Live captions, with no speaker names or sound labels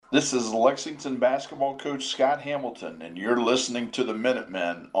This is Lexington basketball coach Scott Hamilton, and you're listening to the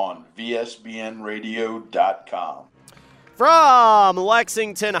Minutemen on VSBNradio.com. From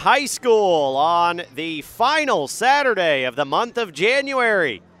Lexington High School on the final Saturday of the month of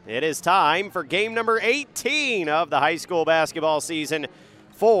January, it is time for game number 18 of the high school basketball season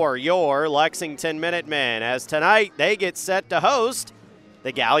for your Lexington Minutemen, as tonight they get set to host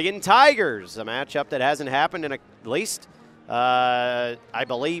the Galion Tigers, a matchup that hasn't happened in at least, I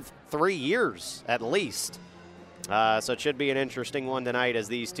believe, 3 years at least. So it should be an interesting one tonight as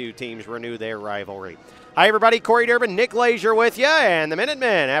these two teams renew their rivalry. Hi, everybody. Corey Durbin, Nick Lazier with you, and the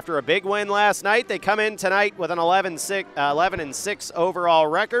Minutemen, after a big win last night, they come in tonight with an 11-6 overall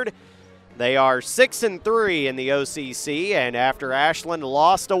record. They are 6-3 in the OCC, and after Ashland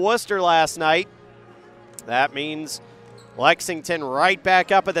lost to Worcester last night, that means Lexington right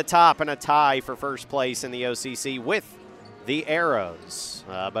back up at the top in a tie for first place in the OCC with the Arrows.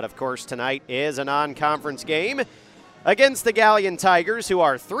 But, of course, tonight is a non-conference game against the Galion Tigers, who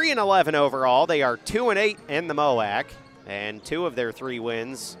are 3-11 overall. They are 2-8 in the MOAC, and 2 of their 3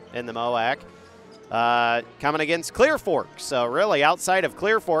 wins in the MOAC coming against Clear Fork. So, really, outside of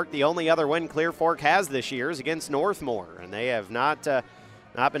Clear Fork, the only other win Clear Fork has this year is against Northmore, and they have not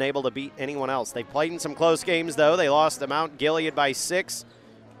been able to beat anyone else. They played in some close games, though. They lost to Mount Gilead by 6.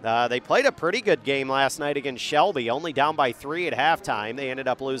 They played a pretty good game last night against Shelby, only down by 3 at halftime. They ended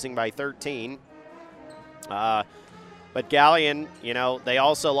up losing by 13. But Galion, they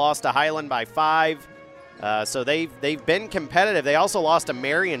also lost to Highland by 5. So they've been competitive. They also lost to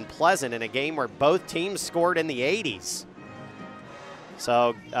Marion Pleasant in a game where both teams scored in the 80s.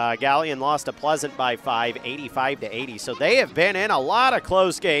 So Galion lost to Pleasant by 5, 85-80. So they have been in a lot of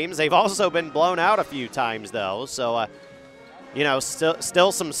close games. They've also been blown out a few times, though. So,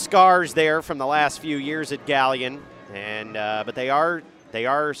 still some scars there from the last few years at Galion. And but they are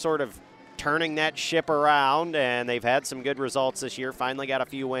sort of turning that ship around, and they've had some good results this year. Finally got a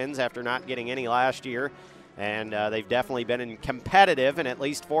few wins after not getting any last year, and they've definitely been competitive in at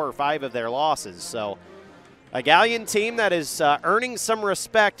least 4 or 5 of their losses. So a Galion team that is earning some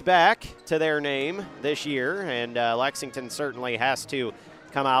respect back to their name this year, and Lexington certainly has to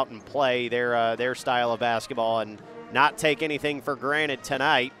come out and play their style of basketball and not take anything for granted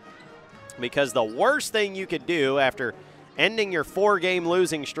tonight, because the worst thing you could do after ending your 4-game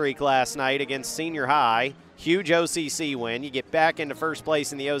losing streak last night against Senior High, huge OCC win. You get back into first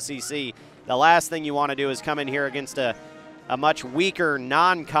place in the OCC. The last thing you want to do is come in here against a much weaker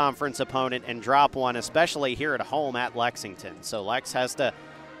non-conference opponent and drop one, especially here at home at Lexington. So Lex has to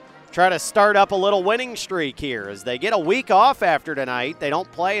try to start up a little winning streak here as they get a week off after tonight. They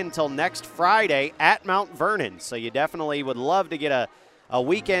don't play until next Friday at Mount Vernon. So you definitely would love to get a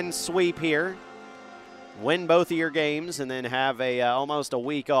weekend sweep here, win both of your games, and then have almost a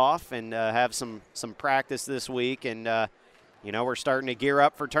week off and have some practice this week. And, we're starting to gear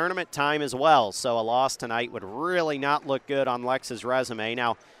up for tournament time as well. So a loss tonight would really not look good on Lex's resume.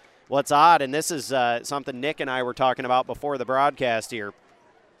 Now, what's odd, and this is something Nick and I were talking about before the broadcast here,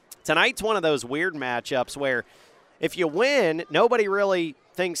 tonight's one of those weird matchups where if you win, nobody really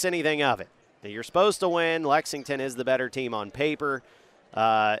thinks anything of it. You're supposed to win. Lexington is the better team on paper.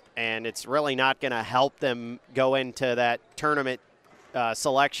 And it's really not going to help them go into that tournament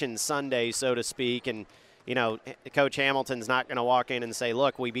selection Sunday, so to speak. And, Coach Hamilton's not going to walk in and say,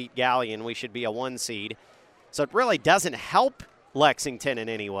 look, we beat Galion, we should be a 1 seed. So it really doesn't help Lexington in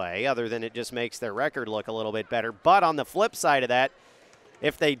any way, other than it just makes their record look a little bit better. But on the flip side of that,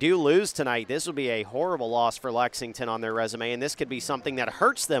 if they do lose tonight, this would be a horrible loss for Lexington on their resume, and this could be something that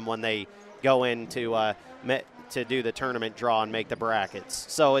hurts them when they go into to do the tournament draw and make the brackets.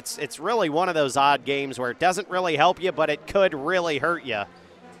 So it's really one of those odd games where it doesn't really help you, but it could really hurt you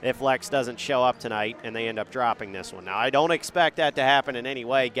if Lex doesn't show up tonight and they end up dropping this one. Now, I don't expect that to happen in any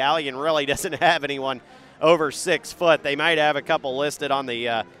way. Galion really doesn't have anyone over 6 foot. They might have a couple listed on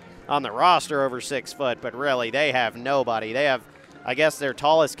the roster over 6 foot, but really they have nobody. They have, I guess their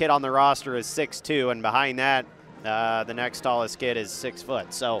tallest kid on the roster is 6'2", and behind that, the next tallest kid is 6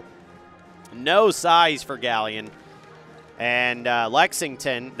 foot. So no size for Galion. And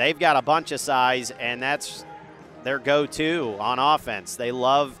Lexington, they've got a bunch of size, and that's their go-to on offense. They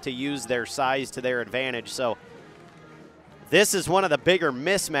love to use their size to their advantage. So this is one of the bigger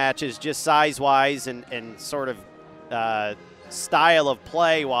mismatches just size-wise and sort of style of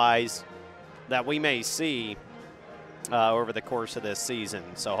play-wise that we may see over the course of this season.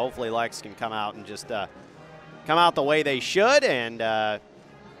 So hopefully Lex can come out and just come out the way they should and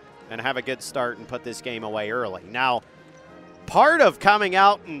have a good start and put this game away early. Now, part of coming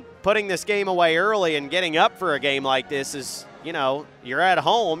out and putting this game away early and getting up for a game like this is you know, you're at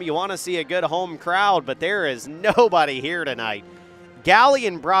home. You want to see a good home crowd, but there is nobody here tonight.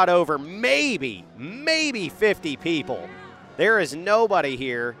 Galion brought over maybe 50 people. There is nobody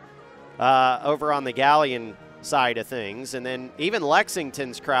here over on the Galion side of things. And then even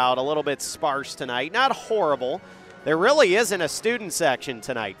Lexington's crowd, a little bit sparse tonight. Not horrible. There really isn't a student section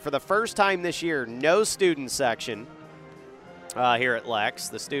tonight. For the first time this year, no student section here at Lex.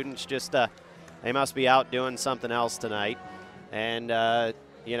 The students just, they must be out doing something else tonight. And,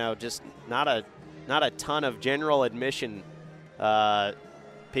 you know, just not a ton of general admission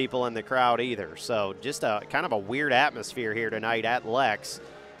people in the crowd either. So just a kind of a weird atmosphere here tonight at Lex.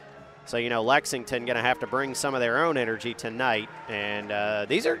 So, you know, Lexington going to have to bring some of their own energy tonight. And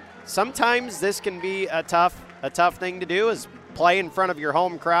these are, sometimes this can be a tough thing to do, is play in front of your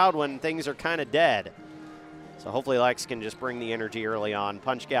home crowd when things are kind of dead. So hopefully Lex can just bring the energy early on,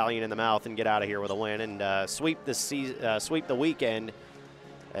 punch Galion in the mouth, and get out of here with a win, and sweep the weekend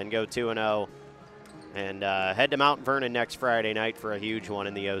and go 2-0. And head to Mount Vernon next Friday night for a huge one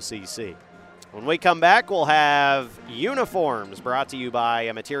in the OCC. When we come back, we'll have uniforms brought to you by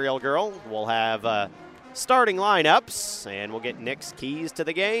a Material Girl. We'll have starting lineups, and we'll get Nick's keys to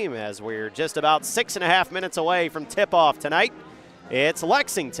the game as we're just about 6.5 minutes away from tip-off tonight. It's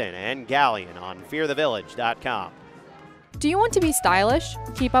Lexington and Galion on fearthevillage.com. Do you want to be stylish?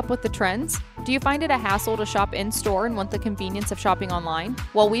 Keep up with the trends? Do you find it a hassle to shop in-store and want the convenience of shopping online?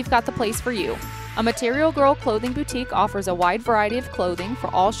 Well, we've got the place for you. A Material Girl clothing boutique offers a wide variety of clothing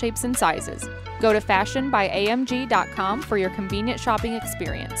for all shapes and sizes. Go to fashionbyamg.com for your convenient shopping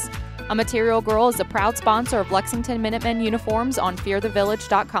experience. A Material Girl is a proud sponsor of Lexington Minutemen uniforms on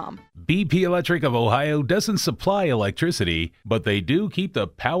fearthevillage.com. BP Electric of Ohio doesn't supply electricity, but they do keep the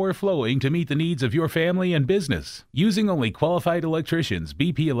power flowing to meet the needs of your family and business. Using only qualified electricians,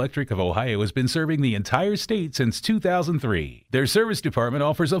 BP Electric of Ohio has been serving the entire state since 2003. Their service department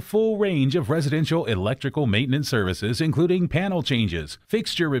offers a full range of residential electrical maintenance services, including panel changes,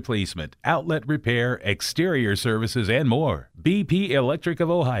 fixture replacement, outlet repair, exterior services, and more. BP Electric of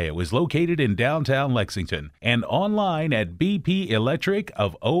Ohio is located in downtown Lexington and online at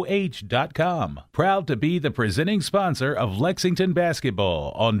bpelectricofoh.com. Proud to be the presenting sponsor of Lexington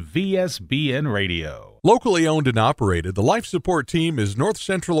basketball on VSBN Radio. Locally owned and operated, the Life Support Team is North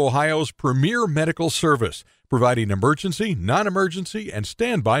Central Ohio's premier medical service, providing emergency, non-emergency, and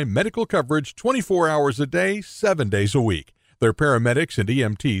standby medical coverage 24 hours a day, 7 days a week. Their paramedics and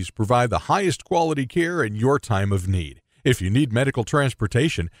EMTs provide the highest quality care in your time of need. If you need medical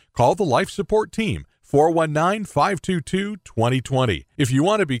transportation, call the Life Support Team, 419-522-2020. If you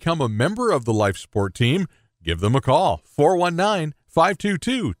want to become a member of the Life Support Team, give them a call,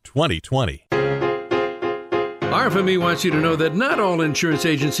 419-522-2020. RFME wants you to know that not all insurance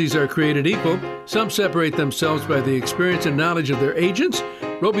agencies are created equal. Some separate themselves by the experience and knowledge of their agents.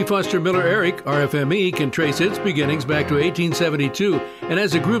 Roby Foster Miller Eric, RFME, can trace its beginnings back to 1872, and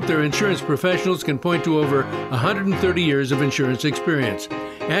as a group, their insurance professionals can point to over 130 years of insurance experience.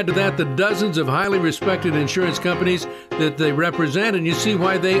 Add to that the dozens of highly respected insurance companies that they represent, and you see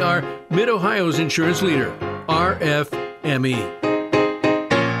why they are Mid-Ohio's insurance leader, RFME.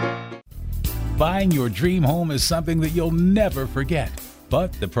 Buying your dream home is something that you'll never forget,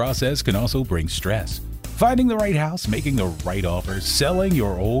 but the process can also bring stress. Finding the right house, making the right offer, selling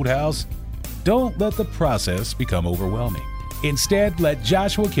your old house. Don't let the process become overwhelming. Instead, let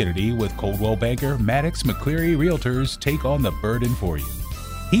Joshua Kennedy with Coldwell Banker Maddox McCleary Realtors take on the burden for you.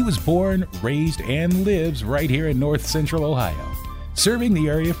 He was born, raised, and lives right here in North Central Ohio. Serving the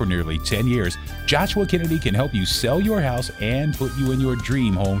area for nearly 10 years, Joshua Kennedy can help you sell your house and put you in your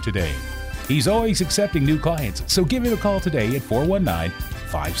dream home today. He's always accepting new clients, so give him a call today at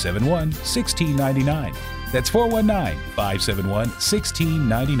 419-571-1699. That's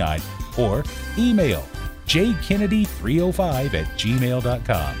 419-571-1699, or email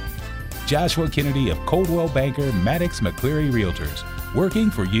jkennedy305@gmail.com. Joshua Kennedy of Coldwell Banker Maddox McCleary Realtors,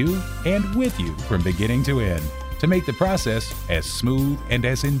 working for you and with you from beginning to end to make the process as smooth and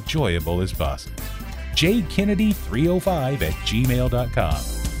as enjoyable as possible. jkennedy305@gmail.com.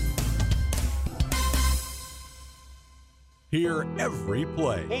 Hear every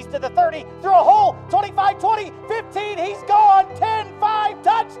play. He's to the 30, through a hole, 25, 20, 15, he's gone, 10-5,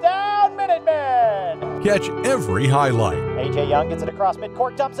 touchdown, Minutemen! Catch every highlight. A.J. Young gets it across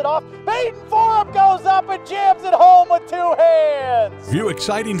midcourt, dumps it off, Baden Forum goes up and jams it home with two hands! View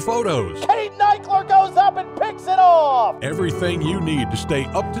exciting photos. Kate Eichler goes up and picks it off! Everything you need to stay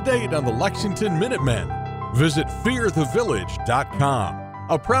up to date on the Lexington Minutemen. Visit fearthevillage.com,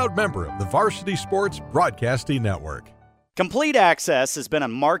 a proud member of the Varsity Sports Broadcasting Network. Complete Access has been a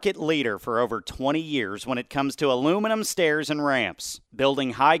market leader for over 20 years when it comes to aluminum stairs and ramps.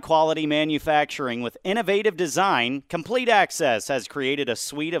 Building high-quality manufacturing with innovative design, Complete Access has created a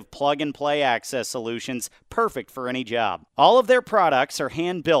suite of plug-and-play access solutions perfect for any job. All of their products are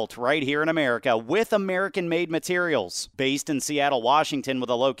hand-built right here in America with American-made materials. Based in Seattle, Washington, with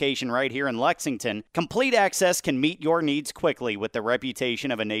a location right here in Lexington, Complete Access can meet your needs quickly with the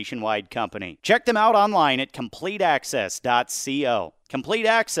reputation of a nationwide company. Check them out online at CompleteAccess.co. Complete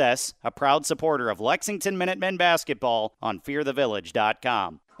Access, a proud supporter of Lexington Minutemen basketball on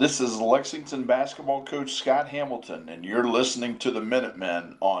FearTheVillage.com. This is Lexington basketball coach Scott Hamilton, and you're listening to the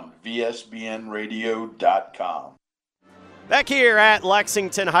Minutemen on VSBNradio.com. Back here at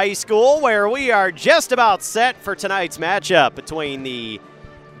Lexington High School, where we are just about set for tonight's matchup between the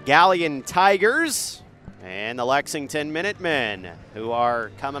Galion Tigers and the Lexington Minutemen, who are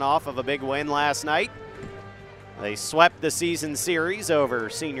coming off of a big win last night. They swept the season series over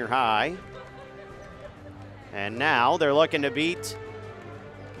Senior High. And now they're looking to beat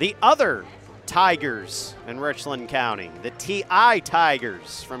the other Tigers in Richland County, the TI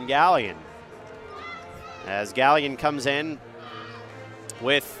Tigers from Galion. As Galion comes in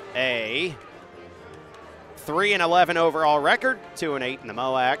with a 3-11 overall record, 2-8 in the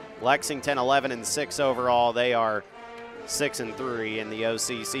MOAC. Lexington 11-6 overall. They are 6-3 in the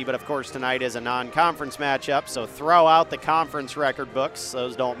OCC, but of course tonight is a non-conference matchup, so throw out the conference record books.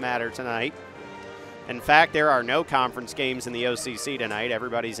 Those don't matter tonight. In fact, there are no conference games in the OCC tonight.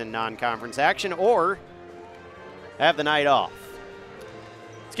 Everybody's in non-conference action or have the night off.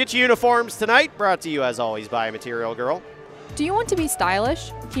 Let's get your uniforms tonight, brought to you as always by Material Girl. Do you want to be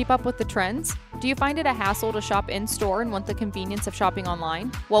stylish? Keep up with the trends? Do you find it a hassle to shop in-store and want the convenience of shopping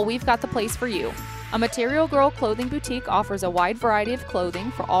online? Well, we've got the place for you. A Material Girl clothing boutique offers a wide variety of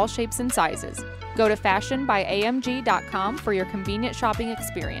clothing for all shapes and sizes. Go to fashionbyamg.com for your convenient shopping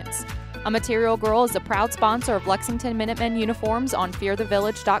experience. A Material Girl is a proud sponsor of Lexington Minutemen uniforms on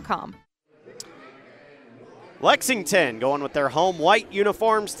fearthevillage.com. Lexington going with their home white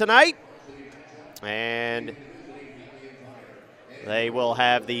uniforms tonight. And they will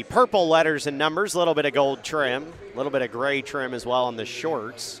have the purple letters and numbers, a little bit of gold trim, a little bit of gray trim as well on the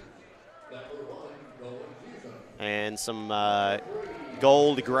shorts. And some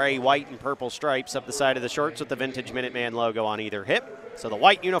gold, gray, white, and purple stripes up the side of the shorts with the vintage Minuteman logo on either hip. So the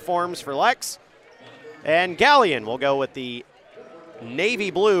white uniforms for Lex. And Galion will go with the navy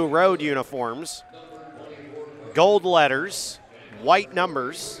blue road uniforms. Gold letters, white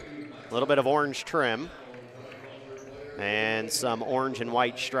numbers, a little bit of orange trim, and some orange and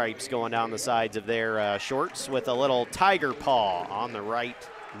white stripes going down the sides of their shorts with a little tiger paw on the right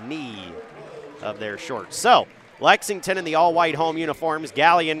knee of their shorts. So, Lexington in the all-white home uniforms,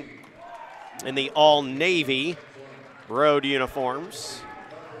 Galion in the all-navy road uniforms.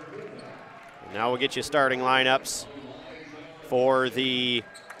 And now we'll get you starting lineups for the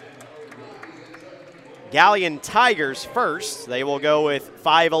Galion Tigers first. They will go with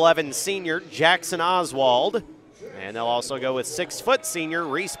 5'11 senior Jackson Oswald, and they'll also go with 6' senior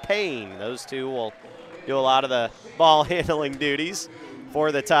Reese Payne. Those two will do a lot of the ball handling duties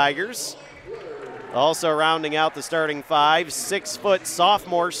for the Tigers. Also rounding out the starting five, 6'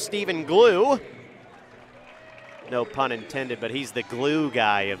 sophomore Stephen Glue. No pun intended, but he's the glue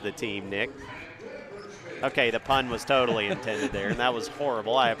guy of the team, Nick. Okay, the pun was totally intended there, and that was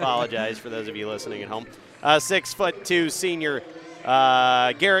horrible. I apologize for those of you listening at home. 6'2" senior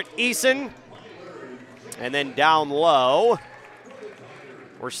Garrett Eason. And then down low,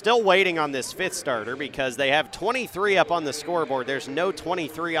 we're still waiting on this fifth starter because they have 23 up on the scoreboard. There's no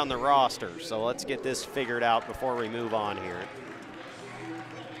 23 on the roster, so let's get this figured out before we move on here.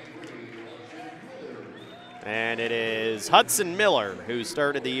 And it is Hudson Miller, who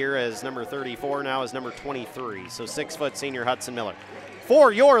started the year as number 34, now is number 23. So 6' senior Hudson Miller.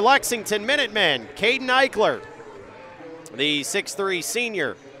 For your Lexington Minutemen, Caden Eichler, the 6'3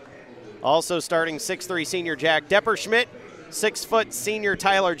 senior. Also starting 6'3 senior Jack Depperschmidt, 6' senior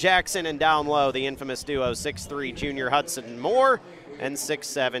Tyler Jackson, and down low the infamous duo 6'3 junior Hudson Moore and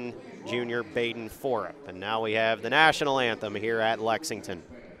 6'7 junior Baden Forup. And now we have the national anthem here at Lexington.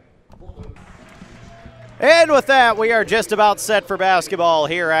 And with that, we are just about set for basketball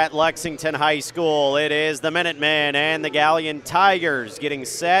here at Lexington High School. It is the Minutemen and the Galion Tigers getting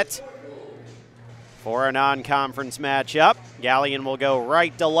set for a non-conference matchup. Galion will go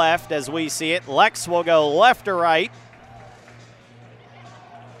right to left as we see it. Lex will go left to right.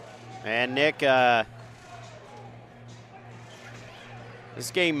 And Nick,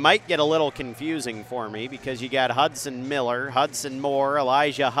 this game might get a little confusing for me because you got Hudson Miller, Hudson Moore,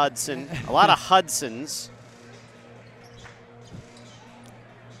 Elijah Hudson, a lot of Hudsons.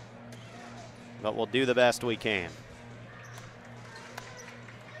 but we'll do the best we can.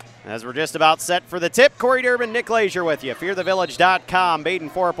 As we're just about set for the tip, Corey Durbin, Nick Lazier with you. FearTheVillage.com.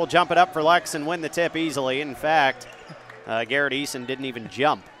 Baden-Forup will jump it up for Lex and win the tip easily. In fact, Garrett Eason didn't even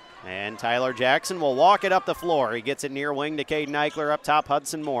jump. And Tyler Jackson will walk it up the floor. He gets it near wing to Caden Eichler, up top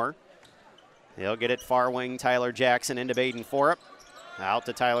Hudson Moore. He'll get it far wing, Tyler Jackson into Baden-Forup. Out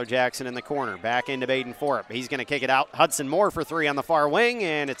to Tyler Jackson in the corner. Back into Baden-Forup. He's going to kick it out. Hudson Moore for three on the far wing,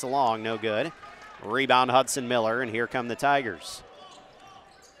 and it's long, no good. Rebound Hudson Miller, and here come the Tigers.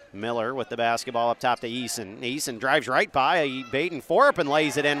 Miller with the basketball up top to Eason. Eason drives right by Baden-Forup and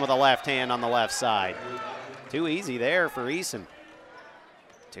lays it in with a left hand on the left side. Too easy there for Eason.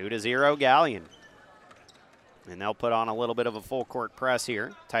 2-0 Gallion. And they'll put on a little bit of a full court press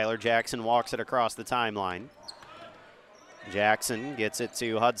here. Tyler Jackson walks it across the timeline. Jackson gets it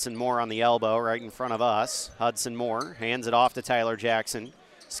to Hudson Moore on the elbow right in front of us. Hudson Moore hands it off to Tyler Jackson.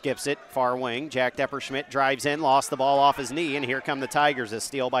 Skips it, far wing. Jack Depperschmidt drives in, lost the ball off his knee, and here come the Tigers. A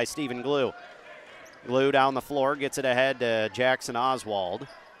steal by Stephen Glue. Glue down the floor, gets it ahead to Jackson Oswald.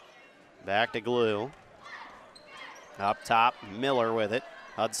 Back to Glue. Up top, Miller with it.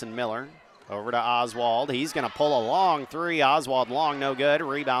 Hudson Miller over to Oswald. He's going to pull a long three. Oswald long, no good.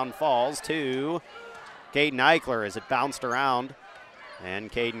 Rebound falls to Caden Eichler as it bounced around.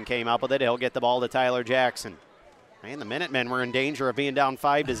 And Caden came up with it. He'll get the ball to Tyler Jackson. Man, the Minutemen were in danger of being down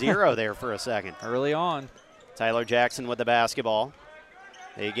 5-0 there for a second. Early on. Tyler Jackson with the basketball.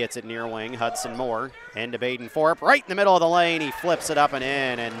 He gets it near wing. Hudson Moore into Baden-Forup. Right in the middle of the lane. He flips it up and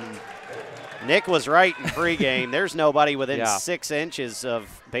in. And Nick was right in pregame. There's nobody within 6 inches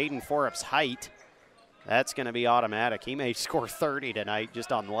of Baden-Forup's height. That's going to be automatic. He may score 30 tonight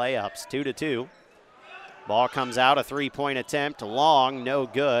just on layups. 2-2. Ball comes out, a three-point attempt, long, no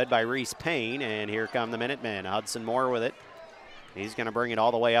good by Reese Payne, and here come the Minutemen. Hudson Moore with it. He's going to bring it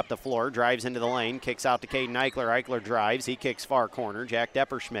all the way up the floor, drives into the lane, kicks out to Caden Eichler. Eichler drives, he kicks far corner, Jack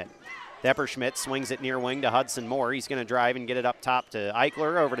Depperschmidt. Depperschmidt swings it near wing to Hudson Moore. He's going to drive and get it up top to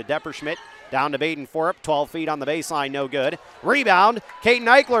Eichler, over to Depperschmidt, down to Baden-Forup, 12 feet on the baseline, no good. Rebound, Caden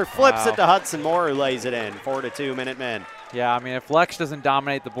Eichler flips it to Hudson Moore, who lays it in. 4-2 Minutemen. Yeah, I mean, if Lex doesn't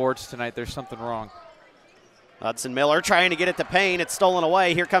dominate the boards tonight, there's something wrong. Hudson Miller trying to get it to Payne. It's stolen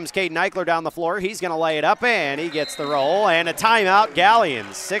away. Here comes Caden Eichler down the floor. He's going to lay it up, and he gets the roll. And a timeout, Gallion.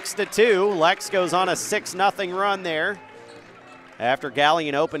 6-2. Lex goes on a 6-0 run there. After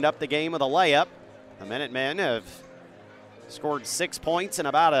Gallion opened up the game with a layup, the Minutemen have scored 6 points in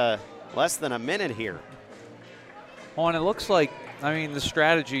about less than a minute here. Well, and it looks like, I mean, the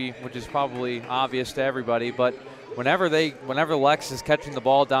strategy, which is probably obvious to everybody, but whenever Lex is catching the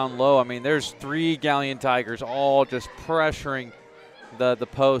ball down low, I mean, there's 3 Gallion Tigers all just pressuring the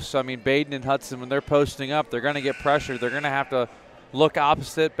posts. I mean, Baden and Hudson, when they're posting up, they're going to get pressured. They're going to have to look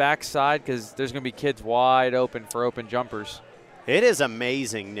opposite, backside, because there's going to be kids wide open for open jumpers. It is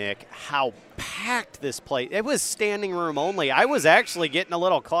amazing, Nick, how packed this place. It was standing room only. I was actually getting a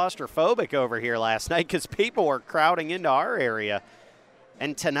little claustrophobic over here last night because people were crowding into our area.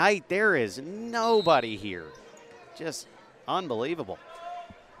 And tonight, there is nobody here. Just unbelievable.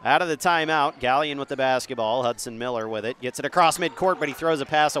 Out of the timeout, Gallion with the basketball. Hudson Miller with it. Gets it across midcourt, but he throws a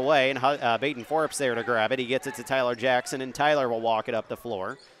pass away, and Baden-Forup's there to grab it. He gets it to Tyler Jackson, and Tyler will walk it up the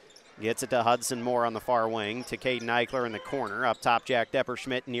floor. Gets it to Hudson Moore on the far wing, to Caden Eichler in the corner. Up top, Jack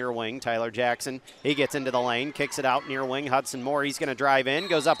Depperschmidt near wing. Tyler Jackson, he gets into the lane, kicks it out near wing. Hudson Moore, he's going to drive in,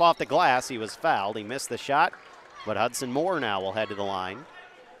 goes up off the glass. He was fouled. He missed the shot, but Hudson Moore now will head to the line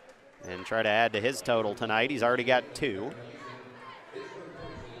and try to add to his total tonight. He's already got 2.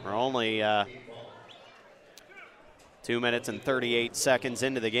 We're only 2 minutes and 38 seconds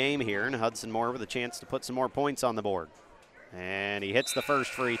into the game here, and Hudson Moore with a chance to put some more points on the board. And he hits the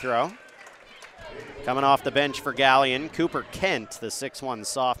first free throw. Coming off the bench for Gallion, Cooper Kent, the 6'1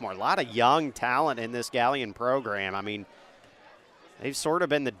 sophomore. A lot of young talent in this Gallion program. I mean, they've sort of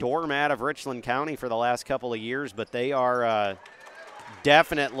been the doormat of Richland County for the last couple of years, but they are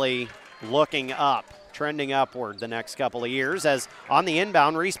definitely looking up, trending upward the next couple of years. As on the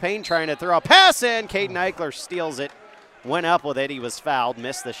inbound, Reese Payne trying to throw a pass in. Caden Eichler steals it, went up with it. He was fouled,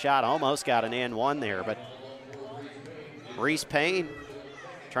 missed the shot, almost got an and one there. But Reese Payne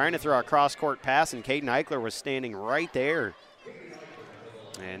trying to throw a cross-court pass, and Caden Eichler was standing right there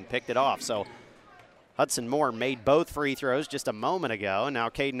and picked it off. So Hudson Moore made both free throws just a moment ago, and now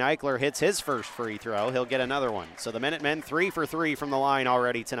Caden Eichler hits his first free throw. He'll get another one. So the Minutemen 3 for 3 from the line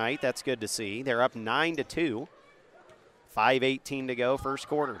already tonight. That's good to see. They're up 9-2. 5:18 to go, first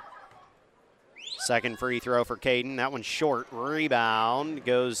quarter. Second free throw for Caden. That one's short. Rebound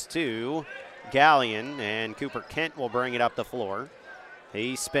goes to Gallion, and Cooper Kent will bring it up the floor.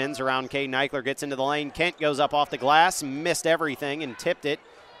 He spins around Caden Eichler, gets into the lane. Kent goes up off the glass, missed everything and tipped it.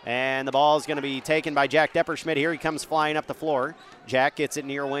 And the ball is going to be taken by Jack Depperschmidt. Here he comes flying up the floor. Jack gets it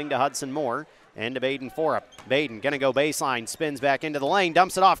near wing to Hudson Moore and to Baden Forup. Baden going to go baseline, spins back into the lane,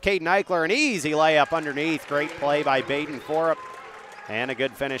 dumps it off Caden Eichler. An easy layup underneath. Great play by Baden Forup. And a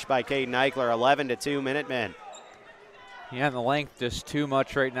good finish by Caden Eichler, 11-2 Minutemen. Yeah, and the length just too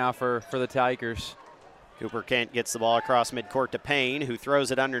much right now for the Tigers. Cooper Kent gets the ball across midcourt to Payne, who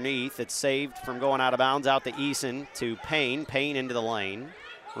throws it underneath. It's saved from going out of bounds out to Eason to Payne. Payne into the lane.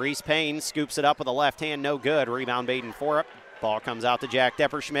 Reese Payne scoops it up with a left hand, no good. Rebound Baden Forup. Ball comes out to Jack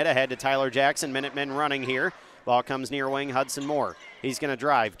Depperschmidt, ahead to Tyler Jackson. Minutemen running here. Ball comes near wing, Hudson Moore. He's going to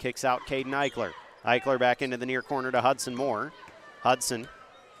drive, kicks out Caden Eichler. Eichler back into the near corner to Hudson Moore. Hudson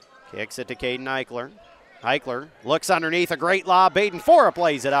kicks it to Caden Eichler. Eichler looks underneath, a great lob. Baden Forup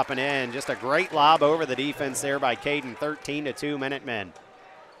plays it up and in. Just a great lob over the defense there by Caden, 13-2 Minutemen.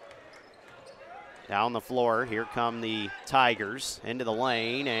 Down the floor, here come the Tigers into the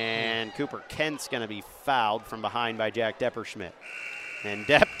lane, and Cooper Kent's going to be fouled from behind by Jack Depperschmidt. And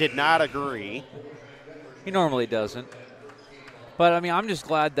Depp did not agree. He normally doesn't. But I mean, I'm just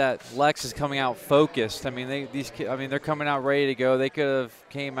glad that Lex is coming out focused. I mean, they're coming out ready to go. They could have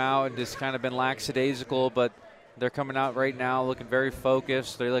came out and just kind of been lackadaisical, but they're coming out right now looking very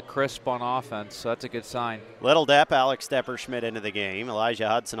focused. They look crisp on offense, so that's a good sign. Little Depp, Alex Depperschmidt into the game. Elijah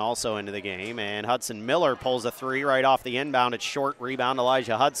Hudson also into the game. And Hudson Miller pulls a three right off the inbound. It's short rebound,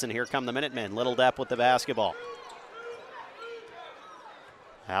 Elijah Hudson. Here come the Minutemen. Little Depp with the basketball.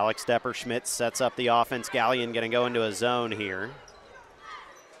 Alex Depperschmidt sets up the offense. Gallion going to go into a zone here.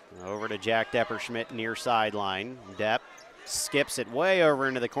 Over to Jack Depperschmidt near sideline. Depp skips it way over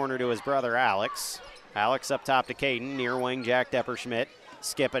into the corner to his brother Alex. Alex up top to Caden, near wing Jack Depperschmidt.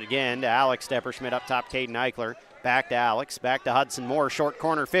 Skip it again to Alex Depperschmidt up top, Caden Eichler. Back to Alex, back to Hudson Moore. Short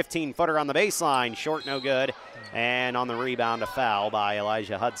corner, 15-footer on the baseline. Short, no good. And on the rebound, a foul by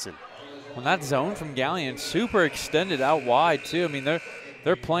Elijah Hudson. Well, that zone from Gallion, super extended out wide, too. I mean,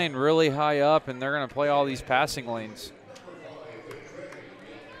 they're playing really high up, and they're going to play all these passing lanes.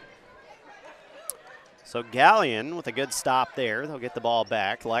 So Gallion with a good stop there. They'll get the ball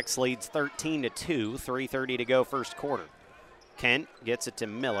back. Lex leads 13-2, 3:30 to go first quarter. Kent gets it to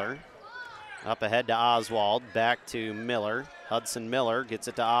Miller. Up ahead to Oswald. Back to Miller. Hudson Miller gets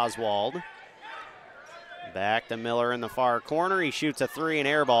it to Oswald. Back to Miller in the far corner. He shoots a three and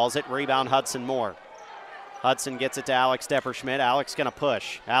airballs it. Rebound Hudson Moore. Hudson gets it to Alex Depperschmidt. Alex going to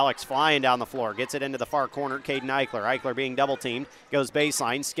push. Alex flying down the floor. Gets it into the far corner. Caden Eichler. Eichler being double-teamed. Goes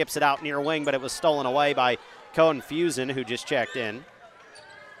baseline. Skips it out near wing, but it was stolen away by Cohen Fusen, who just checked in.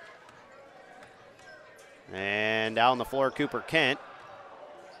 And down the floor, Cooper Kent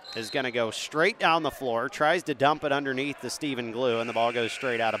is going to go straight down the floor. Tries to dump it underneath the Stephen Glue, and the ball goes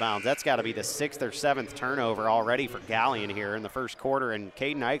straight out of bounds. That's got to be the 6th or 7th turnover already for Gallion here in the first quarter, and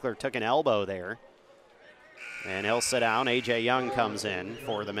Caden Eichler took an elbow there. And he'll sit down. A.J. Young comes in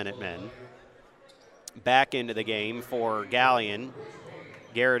for the Minutemen. Back into the game for Gallion,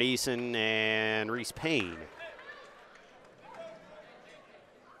 Garrett Eason, and Reese Payne.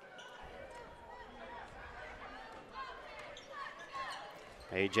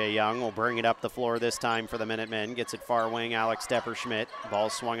 A.J. Young will bring it up the floor this time for the Minutemen. Gets it far wing, Alex Depperschmidt.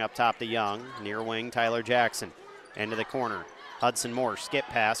 Ball swung up top to Young. Near wing, Tyler Jackson. Into the corner. Hudson Moore, skip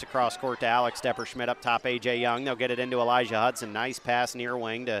pass across court to Alex Depperschmidt, up top A.J. Young. They'll get it into Elijah Hudson. Nice pass near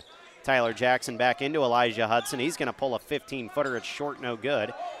wing to Tyler Jackson, back into Elijah Hudson. He's going to pull a 15-footer. It's short, no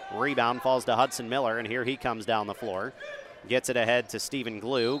good. Rebound falls to Hudson Miller, and here he comes down the floor. Gets it ahead to Stephen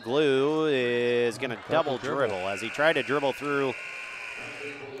Glue. Glue is going to double dribble as he tried to dribble through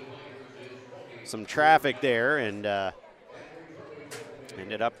some traffic there and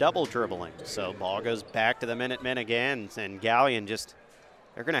ended up double dribbling. So ball goes back to the Minutemen again, and Gallion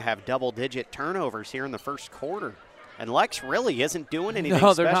they're going to have double-digit turnovers here in the first quarter. And Lex really isn't doing anything special.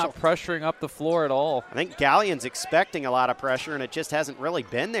 No, they're not pressuring up the floor at all. I think Gallion's expecting a lot of pressure, and it just hasn't really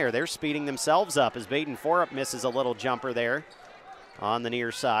been there. They're speeding themselves up as Baden Forup misses a little jumper there on the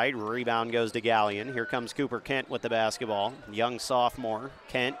near side. Rebound goes to Gallion. Here comes Cooper Kent with the basketball. Young sophomore.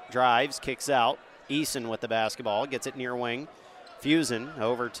 Kent drives, kicks out. Eason with the basketball. Gets it near wing. Fusen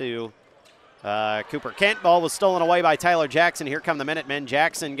over to Cooper Kent. Ball was stolen away by Tyler Jackson. Here come the Minutemen.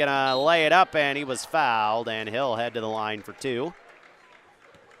 Jackson going to lay it up, and he was fouled, and he'll head to the line for two.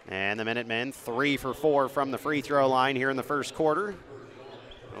 And the Minutemen 3 for 4 from the free throw line here in the first quarter.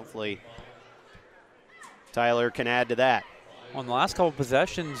 Hopefully Tyler can add to that. On the last couple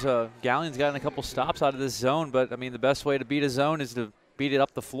possessions, Gallion's gotten a couple stops out of this zone, but, I mean, the best way to beat a zone is to beat it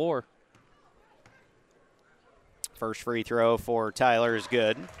up the floor. First free throw for Tyler is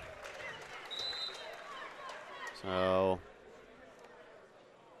good. So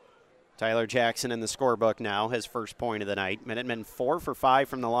Tyler Jackson in the scorebook now, his first point of the night. Minutemen 4 for 5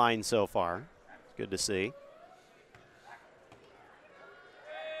 from the line so far. It's good to see.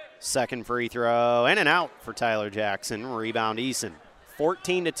 Second free throw, in and out for Tyler Jackson. Rebound Eason.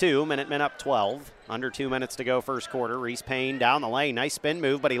 14-2, Minutemen up 12. Under 2 minutes to go first quarter. Reese Payne down the lane. Nice spin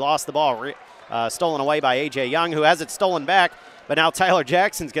move, but he lost the ball. Stolen away by A.J. Young, who has it stolen back. But now Tyler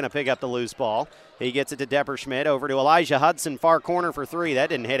Jackson's going to pick up the loose ball. He gets it to Depperschmidt, over to Elijah Hudson, far corner for three. That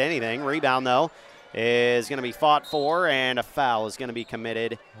didn't hit anything. Rebound, though, is going to be fought for, and a foul is going to be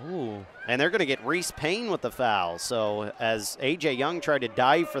committed. Ooh. And they're going to get Reese Payne with the foul. So as A.J. Young tried to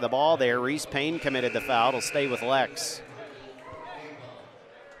dive for the ball there, Reese Payne committed the foul. It'll stay with Lex.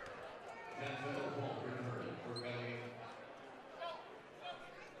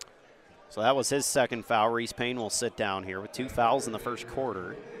 So that was his second foul. Reese Payne will sit down here with 2 fouls in the first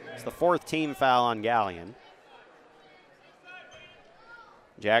quarter. It's the 4th team foul on Gallion.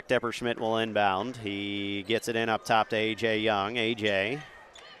 Jack Depperschmidt will inbound. He gets it in up top to A.J. Young. A.J.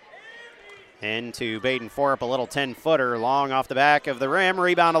 into Baden Forup, a little 10-footer long off the back of the rim.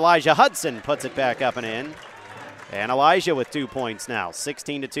 Rebound, Elijah Hudson puts it back up and in. And Elijah with 2 points now.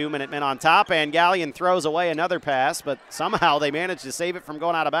 16-2, Minutemen on top, and Gallion throws away another pass, but somehow they managed to save it from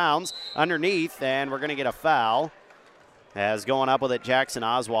going out of bounds underneath, and we're going to get a foul. As going up with it, Jackson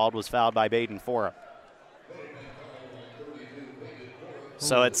Oswald was fouled by Baden Forup.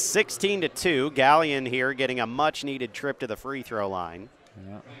 So it's 16-2. Gallion here getting a much-needed trip to the free throw line.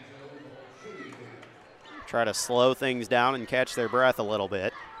 Yeah. Try to slow things down and catch their breath a little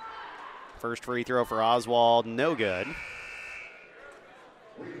bit. First free throw for Oswald, no good.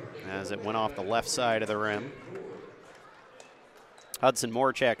 As it went off the left side of the rim. Hudson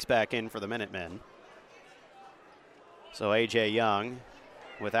Moore checks back in for the Minutemen. So A.J. Young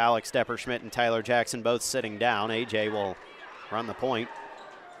with Alex Depperschmidt and Tyler Jackson both sitting down. A.J. will run the point.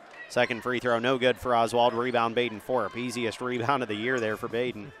 Second free throw, no good for Oswald. Rebound, Baden Forup. Easiest rebound of the year there for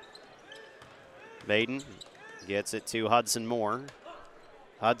Baden. Baden gets it to Hudson Moore.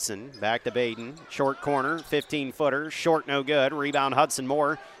 Hudson back to Baden. Short corner, 15-footer. Short, no good. Rebound, Hudson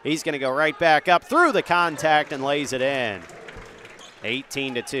Moore. He's going to go right back up through the contact and lays it in.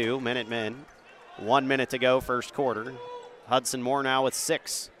 18-2, Minutemen. 1 minute to go, first quarter. Hudson Moore now with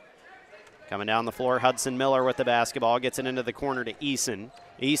 6. Coming down the floor, Hudson Miller with the basketball. Gets it into the corner to Eason.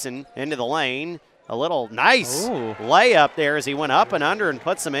 Eason into the lane. A little nice layup there as he went up and under and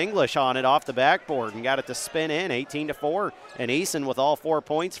put some English on it off the backboard and got it to spin in, 18-4. And Eason with all 4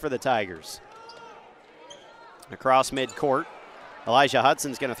 points for the Tigers. Across midcourt, Elijah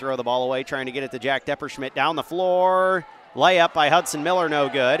Hudson's going to throw the ball away, trying to get it to Jack Depperschmidt. Down the floor, layup by Hudson Miller, no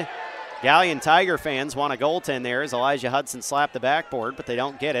good. Gallion Tiger fans want a goaltend there as Elijah Hudson slapped the backboard, but they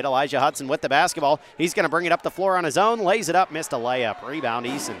don't get it. Elijah Hudson with the basketball. He's going to bring it up the floor on his own, lays it up, missed a layup. Rebound,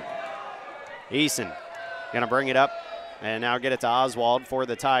 Eason. Eason going to bring it up and now get it to Oswald for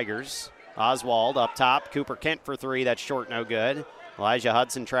the Tigers. Oswald up top. Cooper Kent for 3. That's short, no good. Elijah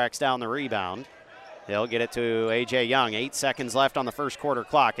Hudson tracks down the rebound. He'll get it to A.J. Young. 8 seconds left on the first quarter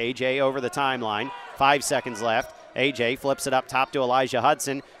clock. A.J. over the timeline. 5 seconds left. A.J. flips it up top to Elijah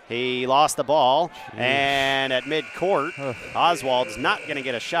Hudson. He lost the ball. And at midcourt, Oswald's not going to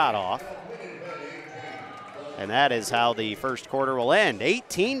get a shot off. And that is how the first quarter will end.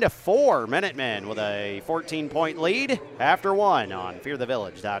 18-4, Minutemen with a 14-point lead after 1 on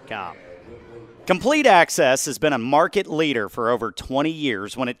fearthevillage.com. Complete Access has been a market leader for over 20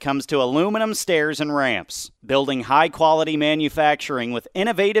 years when it comes to aluminum stairs and ramps. Building high-quality manufacturing with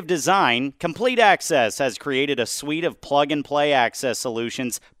innovative design, Complete Access has created a suite of plug-and-play access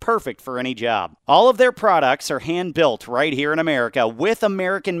solutions perfect for any job. All of their products are hand-built right here in America with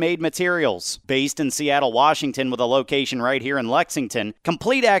American-made materials. Based in Seattle, Washington, with a location right here in Lexington,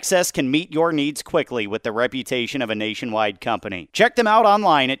 Complete Access can meet your needs quickly with the reputation of a nationwide company. Check them out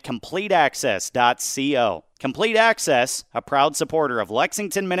online at CompleteAccess.co. Complete Access, a proud supporter of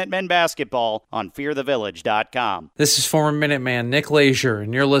Lexington Minutemen basketball on fearthevillage.com. This is former Minuteman Nick Leisure,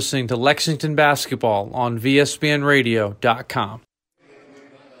 and you're listening to Lexington basketball on VSBNradio.com.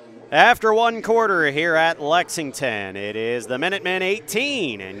 After 1 quarter here at Lexington, it is the Minutemen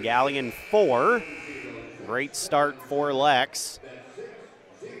 18 and Gallion 4. Great start for Lex.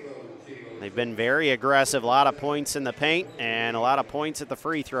 They've been very aggressive, a lot of points in the paint and a lot of points at the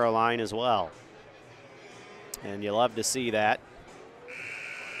free throw line as well. And you love to see that.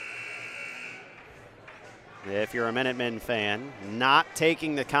 If you're a Minutemen fan, not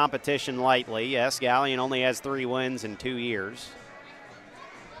taking the competition lightly. Yes, Gallion only has 3 wins in 2 years.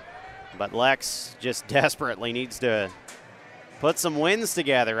 But Lex just desperately needs to put some wins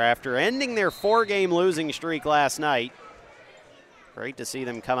together after ending their 4-game losing streak last night. Great to see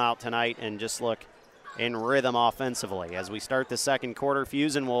them come out tonight and just look in rhythm offensively. As we start the second quarter,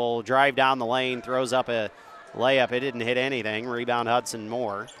 Fusen will drive down the lane, throws up a layup. It didn't hit anything. Rebound Hudson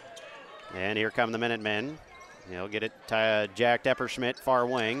Moore. And here come the Minutemen. He'll get it to Jack Depperschmidt, far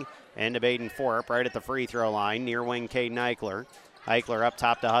wing, and to Baden Forup right at the free throw line. Near wing, Caden Eichler. Eichler up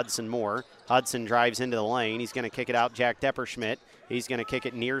top to Hudson Moore. Hudson drives into the lane. He's going to kick it out Jack Depperschmidt. He's going to kick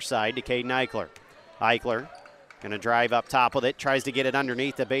it near side to Caden Eichler. Eichler going to drive up top with it. Tries to get it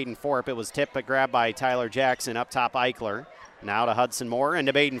underneath to Baden Forup. It was tipped but grabbed by Tyler Jackson. Up top Eichler. Now to Hudson Moore and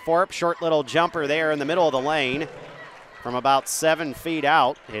to Baden Forup. Short little jumper there in the middle of the lane from about 7 feet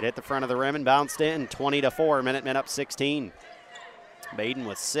out. It hit the front of the rim and bounced in. 20-4. Minutemen up 16. Baden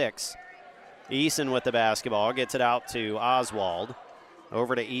with 6. Eason with the basketball, gets it out to Oswald.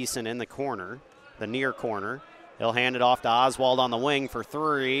 Over to Eason in the corner, the near corner. He'll hand it off to Oswald on the wing for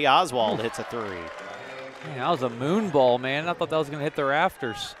 3. Oswald hits a 3. Man, that was a moon ball, man. I thought that was going to hit the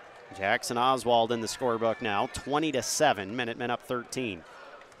rafters. Jackson Oswald in the scorebook now, 20-7. Minutemen up 13.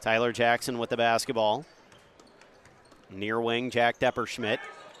 Tyler Jackson with the basketball. Near wing, Jack Depperschmidt.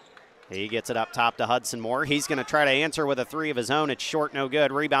 He gets it up top to Hudson Moore. He's going to try to answer with a 3 of his own. It's short, no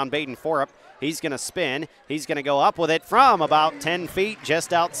good. Rebound, Baden Forup. He's going to spin. He's going to go up with it from about 10 feet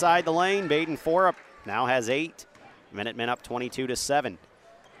just outside the lane. Baden Forup now has 8. Minutemen up 22-7.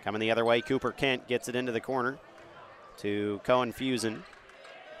 Coming the other way, Cooper Kent gets it into the corner to Cohen Fusen.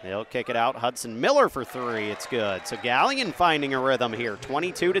 He'll kick it out. Hudson Miller for 3. It's good. So Galion finding a rhythm here,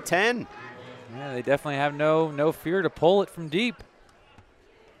 22-10. Yeah, they definitely have no fear to pull it from deep.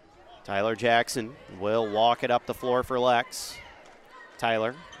 Tyler Jackson will walk it up the floor for Lex.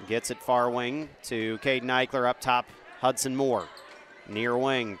 Tyler gets it far wing to Caden Eichler up top, Hudson Moore. Near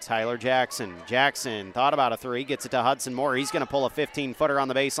wing, Tyler Jackson. Jackson thought about a 3, gets it to Hudson Moore. He's going to pull a 15-footer on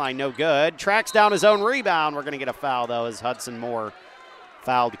the baseline, no good. Tracks down his own rebound. We're going to get a foul, though, as Hudson Moore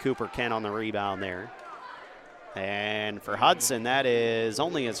fouled Cooper Kent on the rebound there. And for Hudson, that is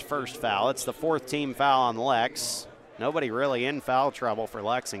only his first foul. It's the 4th team foul on Lex. Nobody really in foul trouble for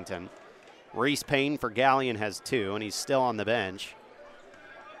Lexington. Reese Payne for Galion has 2, and he's still on the bench.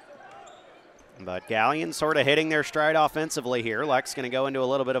 But Galion sort of hitting their stride offensively here. Lex going to go into a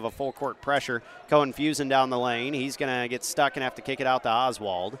little bit of a full court pressure. Cohen Fusen down the lane. He's going to get stuck and have to kick it out to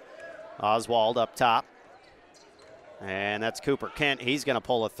Oswald. Oswald up top. And that's Cooper Kent. He's going to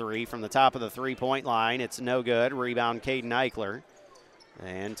pull a 3 from the top of the three-point line. It's no good. Rebound, Caden Eichler.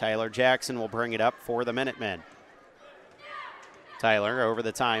 And Tyler Jackson will bring it up for the Minutemen. Tyler over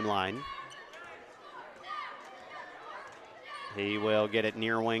the timeline. He will get it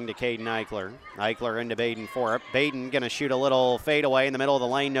near wing to Caden Eichler. Eichler into Baden Forup. Baden going to shoot a little fadeaway in the middle of the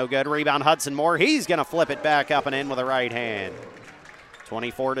lane. No good. Rebound Hudson Moore. He's going to flip it back up and in with a right hand.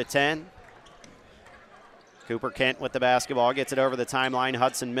 24-10. Cooper Kent with the basketball. Gets it over the timeline.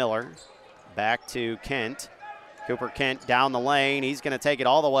 Hudson Miller. Back to Kent. Cooper Kent down the lane. He's going to take it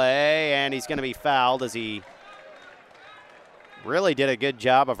all the way, and he's going to be fouled as he really did a good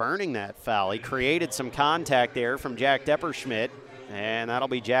job of earning that foul. He created some contact there from Jack Depperschmidt, and that'll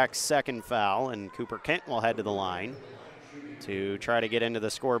be Jack's 2nd foul, and Cooper Kent will head to the line to try to get into the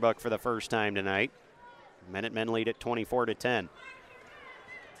scorebook for the first time tonight. Minutemen lead at 24-10.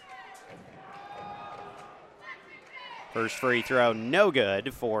 First free throw, no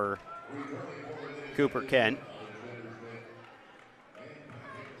good for Cooper Kent.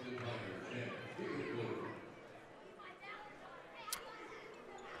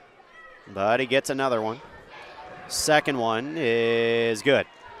 But he gets another one. Second one is good.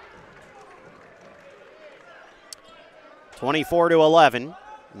 24-11.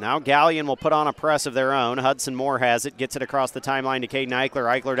 Now Galion will put on a press of their own. Hudson Moore has it, gets it across the timeline to Caden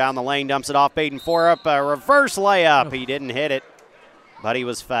Eichler. Eichler down the lane, dumps it off Baden Forup. A reverse layup. He didn't hit it, but he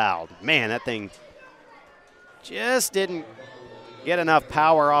was fouled. Man, that thing just didn't get enough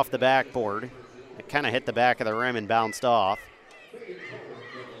power off the backboard. It kind of hit the back of the rim and bounced off.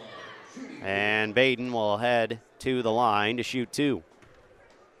 And Baden will head to the line to shoot 2.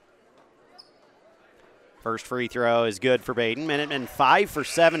 First free throw is good for Baden. Minutemen 5 for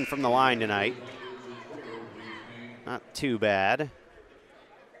 7 from the line tonight. Not too bad.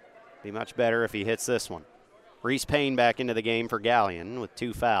 Be much better if he hits this one. Reese Payne back into the game for Galion with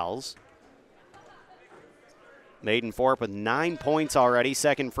 2 fouls. Baden Forup with 9 points already.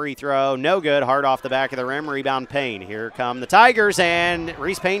 Second free throw, no good. Hard off the back of the rim. Rebound Payne. Here come the Tigers, and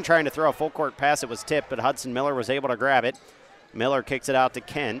Reese Payne trying to throw a full court pass. It was tipped, but Hudson Miller was able to grab it. Miller kicks it out to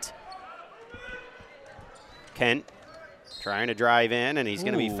Kent. Kent trying to drive in, and he's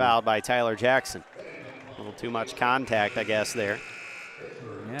going to be fouled by Tyler Jackson. A little too much contact, I guess, there.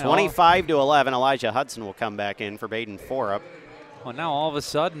 Yeah, 25-11, Elijah Hudson will come back in for Baden Forup. Well, now all of a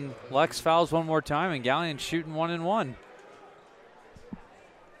sudden, Lex fouls one more time, and Gallion's shooting 1-and-1.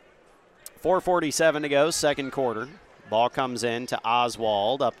 4:47 to go, second quarter. Ball comes in to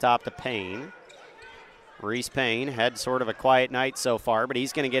Oswald, up top to Payne. Reese Payne had sort of a quiet night so far, but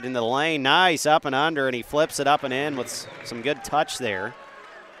he's going to get into the lane. Nice, up and under, and he flips it up and in with some good touch there.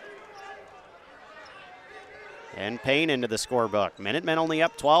 And Payne into the scorebook. Minutemen only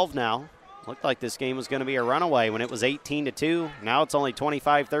up 12 now. Looked like this game was going to be a runaway when it was 18-2. Now it's only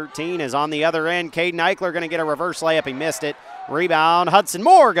 25-13. Is on the other end. Caden Eichler going to get a reverse layup. He missed it. Rebound. Hudson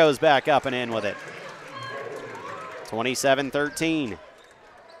Moore goes back up and in with it. 27-13.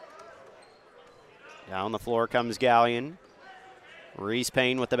 Down the floor comes Gallion. Reese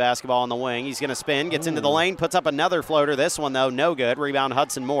Payne with the basketball on the wing. He's going to spin, gets into the lane, puts up another floater. This one, though, no good. Rebound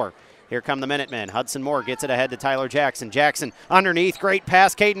Hudson Moore. Here come the Minutemen. Hudson Moore gets it ahead to Tyler Jackson. Jackson underneath, great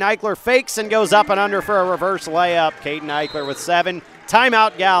pass. Caden Eichler fakes and goes up and under for a reverse layup. Caden Eichler with 7.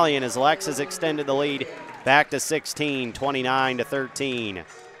 Timeout Gallion as Lex has extended the lead back to 16, 29-13.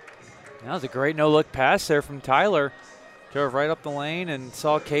 That was a great no-look pass there from Tyler. Drove right up the lane and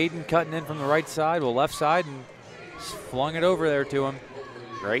saw Caden cutting in from the right side, well, left side, and flung it over there to him.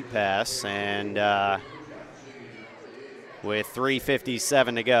 Great pass, and with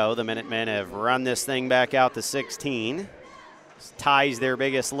 3:57 to go, the Minutemen have run this thing back out to 16. This ties their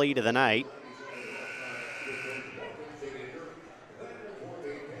biggest lead of the night.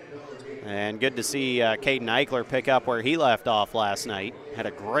 And good to see Caden Eichler pick up where he left off last night. Had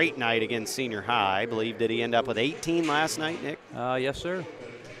a great night against Senior High. I believe, did he end up with 18 last night, Nick? Yes, sir.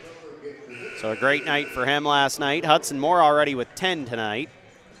 So a great night for him last night. Hudson Moore already with 10 tonight.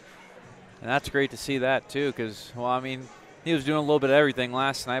 And that's great to see that, too, because, well, I mean, he was doing a little bit of everything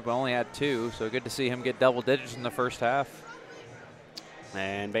last night, but only had 2. So good to see him get double digits in the first half.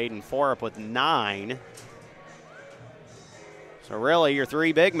 And Baden Forup with 9. So really, your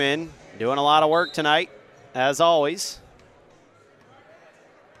 3 big men doing a lot of work tonight, as always.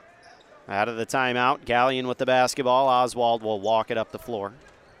 Out of the timeout, Gallion with the basketball. Oswald will walk it up the floor.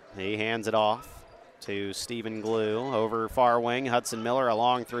 He hands it off to Stephen Glue. Over far wing, Hudson Miller, a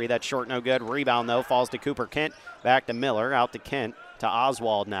long 3. That's short, no good. Rebound, though, falls to Cooper Kent. Back to Miller, out to Kent, to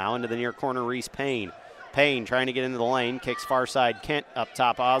Oswald now. Into the near corner, Reese Payne. Payne trying to get into the lane. Kicks far side, Kent. Up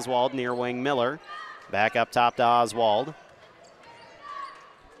top, Oswald. Near wing, Miller. Back up top to Oswald.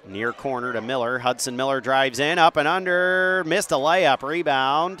 Near corner to Miller. Hudson Miller drives in, up and under. Missed a layup.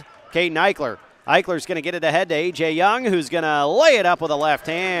 Rebound. Caden Eichler. Eichler's going to get it ahead to A.J. Young, who's going to lay it up with a left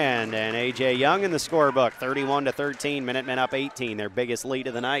hand. And A.J. Young in the scorebook, 31-13. Minutemen up 18, their biggest lead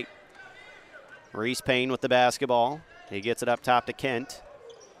of the night. Reese Payne with the basketball. He gets it up top to Kent.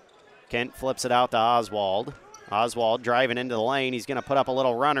 Kent flips it out to Oswald. Oswald driving into the lane. He's going to put up a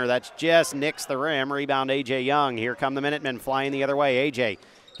little runner. That's just nicks the rim. Rebound A.J. Young. Here come the Minutemen flying the other way. A.J.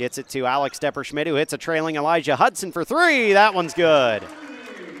 gets it to Alex Depperschmidt, who hits a trailing Elijah Hudson for 3. That one's good.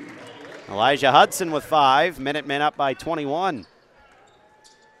 Elijah Hudson with 5. Minutemen up by 21.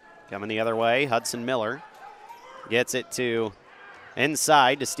 Coming the other way, Hudson Miller gets it to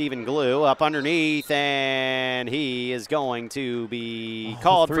inside to Stephen Glue, up underneath, and he is going to be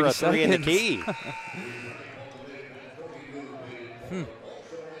called for a 3 in the key.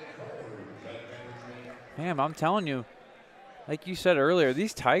 Man, I'm telling you, like you said earlier,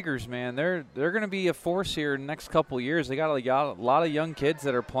 these Tigers, man, they're going to be a force here in the next couple of years. They got a lot of young kids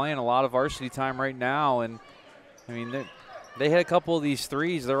that are playing a lot of varsity time right now, and I mean they hit a couple of these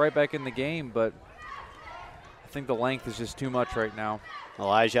 3s. They're right back in the game, but I think the length is just too much right now.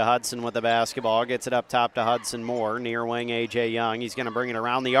 Elijah Hudson with the basketball, gets it up top to Hudson Moore, near wing A.J. Young. He's going to bring it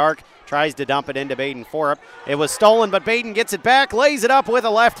around the arc, tries to dump it into Baden Forup. It was stolen, but Baden gets it back, lays it up with a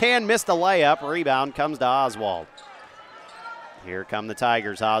left hand, missed a layup. Rebound comes to Oswald. Here come the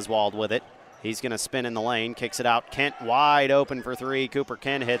Tigers. Oswald with it. He's going to spin in the lane, kicks it out. Kent wide open for 3. Cooper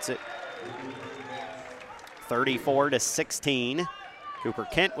Kent hits it. 34-16. Cooper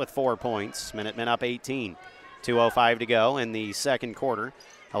Kent with 4 points. Minutemen up 18. 2:05 to go in the second quarter.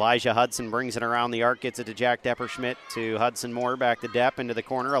 Elijah Hudson brings it around the arc, gets it to Jack Depperschmidt, to Hudson Moore, back to Depp into the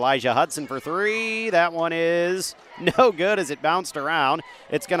corner. Elijah Hudson for 3. That one is no good as it bounced around.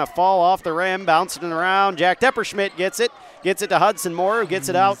 It's going to fall off the rim, bouncing around. Jack Depperschmidt gets it to Hudson Moore, who gets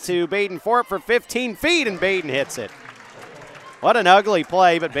it out to Baden Forup for 15 feet, and Baden hits it. What an ugly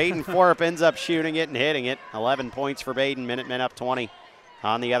play, but Baden Forup ends up shooting it and hitting it. 11 points for Baden, Minutemen up 20.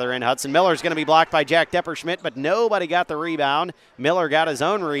 On the other end, Hudson Miller's going to be blocked by Jack Depperschmidt, but nobody got the rebound. Miller got his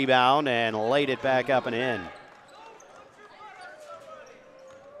own rebound and laid it back up and in.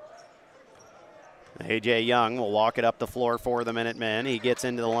 A.J. Young will walk it up the floor for the Minutemen. He gets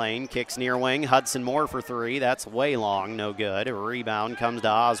into the lane, kicks near wing. Hudson Moore for three. That's way long, no good. A rebound comes to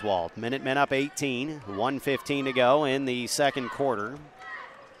Oswald. Minutemen up 18, 1:15 to go in the second quarter.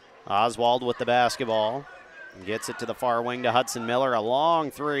 Oswald with the basketball. Gets it to the far wing to Hudson Miller. A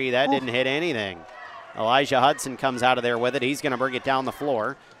long three. That didn't hit anything. Elijah Hudson comes out of there with it. He's going to bring it down the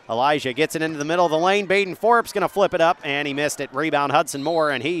floor. Elijah gets it into the middle of the lane. Baden Forup's going to flip it up, and he missed it. Rebound Hudson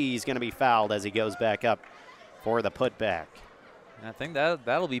Moore, and he's going to be fouled as he goes back up for the putback. I think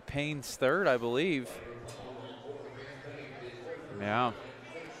that'll be Payne's third, I believe. Yeah.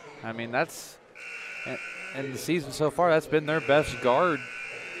 I mean, that's in the season so far, that's been their best guard.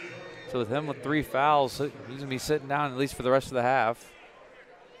 So with him with 3 fouls, he's going to be sitting down at least for the rest of the half.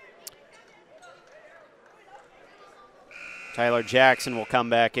 Tyler Jackson will come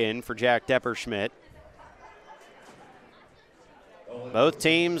back in for Jack Depperschmidt. Both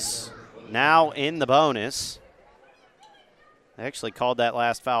teams now in the bonus. They actually called that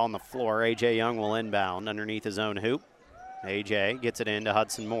last foul on the floor. A.J. Young will inbound underneath his own hoop. A.J. gets it into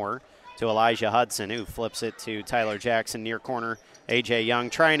Hudson Moore to Elijah Hudson, who flips it to Tyler Jackson near corner. A.J. Young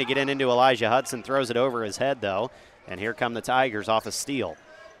trying to get it into Elijah Hudson, throws it over his head, though. And here come the Tigers off a steal.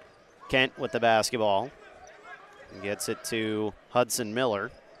 Kent with the basketball. Gets it to Hudson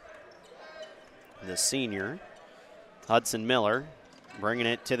Miller, the senior. Hudson Miller bringing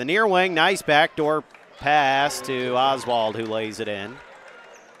it to the near wing. Nice backdoor pass to Oswald, who lays it in.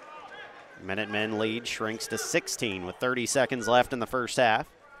 Minutemen lead shrinks to 16 with 30 seconds left in the first half.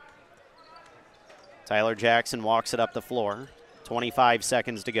 Tyler Jackson walks it up the floor. 25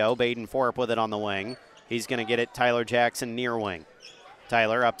 seconds to go. Baden Forup with it on the wing. He's going to get it Tyler Jackson near wing.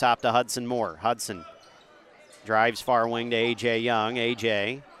 Tyler up top to Hudson Moore. Hudson drives far wing to A.J. Young.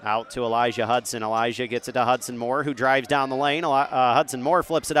 A.J. out to Elijah Hudson. Elijah gets it to Hudson Moore, who drives down the lane. Hudson Moore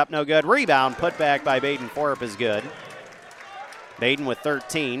flips it up, no good. Rebound, put back by Baden Forup is good. Baden with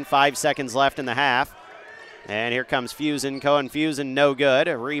 13, 5 seconds left in the half. And here comes Fusen. Cohen Fusen, no good.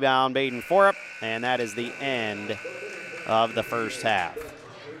 A rebound, Baden Forup, and that is the end of the first half.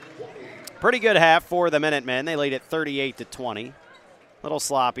 Pretty good half for the Minutemen. They lead at 38-20. A little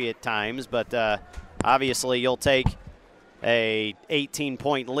sloppy at times, but obviously you'll take a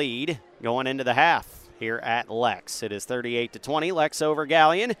 18-point lead going into the half here at Lex. It is 38-20, Lex over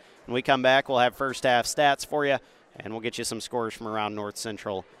Galion. When we come back, we'll have first half stats for you, and we'll get you some scores from around North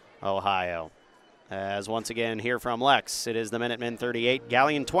Central Ohio. As once again here from Lex, it is the Minutemen 38,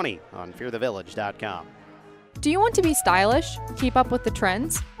 Galion 20 on fearthevillage.com. Do you want to be stylish? Keep up with the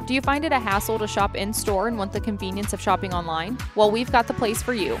trends? Do you find it a hassle to shop in-store and want the convenience of shopping online? Well, we've got the place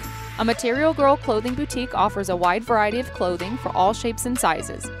for you. A Material Girl clothing boutique offers a wide variety of clothing for all shapes and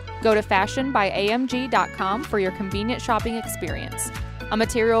sizes. Go to fashionbyamg.com for your convenient shopping experience. A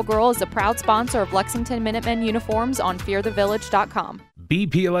Material Girl is a proud sponsor of Lexington Minutemen uniforms on fearthevillage.com.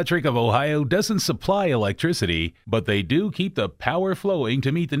 BP Electric of Ohio doesn't supply electricity, but they do keep the power flowing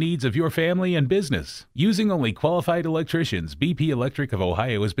to meet the needs of your family and business. Using only qualified electricians, BP Electric of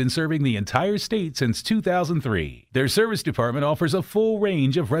Ohio has been serving the entire state since 2003. Their service department offers a full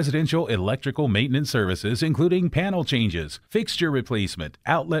range of residential electrical maintenance services, including panel changes, fixture replacement,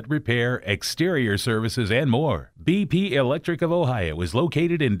 outlet repair, exterior services, and more. BP Electric of Ohio is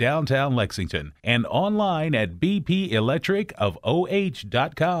located in downtown Lexington and online at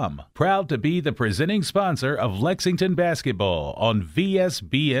bpelectricofoh.com. Proud to be the presenting sponsor of Lexington basketball on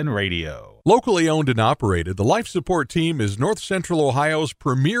VSBN Radio. Locally owned and operated, the Life Support Team is North Central Ohio's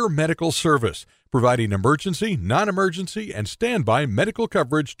premier medical service, providing emergency, non-emergency, and standby medical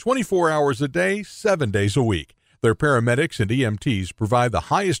coverage 24 hours a day, 7 days a week. Their paramedics and EMTs provide the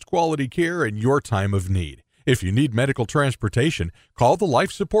highest quality care in your time of need. If you need medical transportation, call the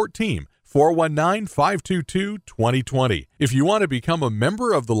Life Support Team, 419-522-2020. If you want to become a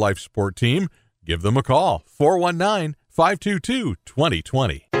member of the Life Support Team, give them a call,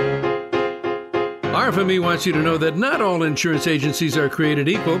 419-522-2020. RFME wants you to know that not all insurance agencies are created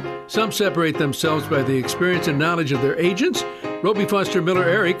equal. Some separate themselves by the experience and knowledge of their agents. Roby Foster Miller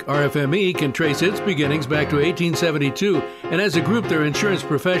Eric, RFME, can trace its beginnings back to 1872, and as a group, their insurance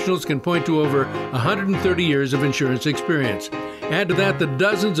professionals can point to over 130 years of insurance experience. Add to that the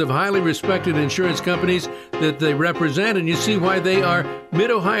dozens of highly respected insurance companies that they represent, and you see why they are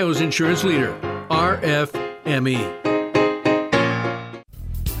Mid-Ohio's insurance leader, RFME.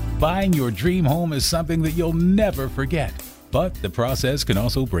 Buying your dream home is something that you'll never forget, but the process can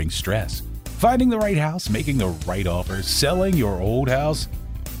also bring stress. Finding the right house, making the right offer, selling your old house.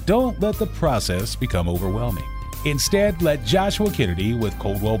 Don't let the process become overwhelming. Instead, let Joshua Kennedy with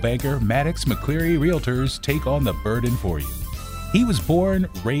Coldwell Banker, Maddox McCleary Realtors take on the burden for you. He was born,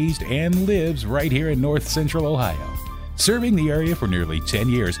 raised, and lives right here in North Central Ohio. Serving the area for nearly 10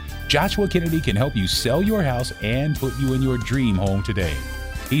 years, Joshua Kennedy can help you sell your house and put you in your dream home today.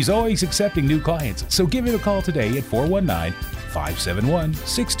 He's always accepting new clients, so give him a call today at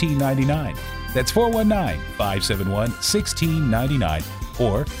 419-571-1699. That's 419-571-1699,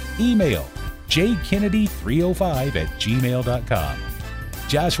 or email jkennedy305@gmail.com.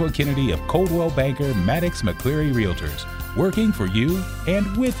 Joshua Kennedy of Coldwell Banker Maddox McCleary Realtors, working for you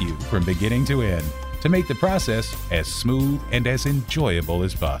and with you from beginning to end to make the process as smooth and as enjoyable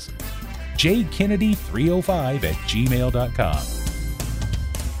as possible. jkennedy305@gmail.com.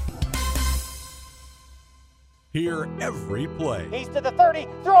 Hear every play. He's to the 30,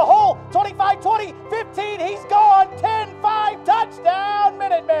 through a hole, 25, 20, 15, he's gone, 10-5, touchdown,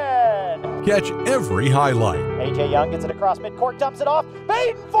 Minutemen! Catch every highlight. A.J. Young gets it across midcourt, dumps it off,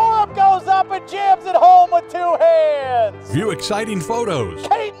 Baden Forum goes up and jams it home with two hands! View exciting photos.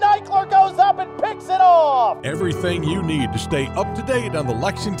 Caden Eichler goes up and picks it off! Everything you need to stay up to date on the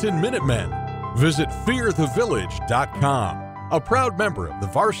Lexington Minutemen. Visit fearthevillage.com, a proud member of the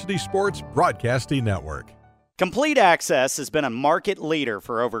Varsity Sports Broadcasting Network. Complete Access has been a market leader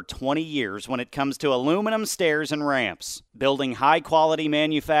for over 20 years when it comes to aluminum stairs and ramps. Building high-quality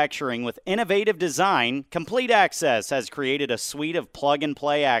manufacturing with innovative design, Complete Access has created a suite of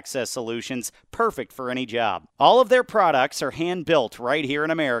plug-and-play access solutions perfect for any job. All of their products are hand-built right here in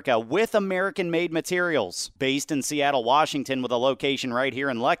America with American-made materials. Based in Seattle, Washington, with a location right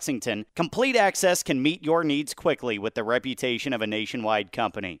here in Lexington, Complete Access can meet your needs quickly with the reputation of a nationwide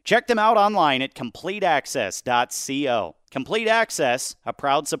company. Check them out online at CompleteAccess.co. Complete Access, a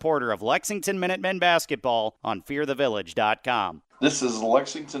proud supporter of Lexington Minutemen basketball on fearthevillage.com. This is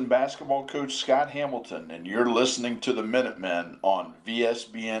Lexington basketball coach Scott Hamilton, and you're listening to the Minutemen on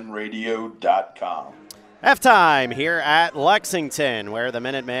VSBNradio.com. Halftime here at Lexington, where the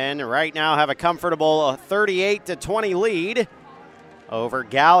Minutemen right now have a comfortable 38-20 lead over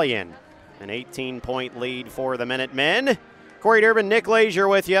Gallion. An 18-point lead for the Minutemen. Corey Durbin, Nick Leisure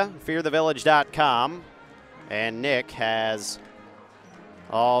with you, fearthevillage.com. And Nick has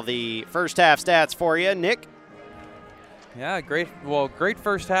all the first half stats for you. Nick? Yeah, great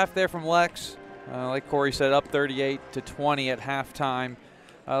first half there from Lex. Like Corey said, up 38-20 at halftime.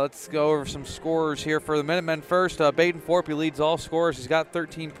 Let's go over some scorers here for the Minutemen first. Baden Forup leads all scorers. He's got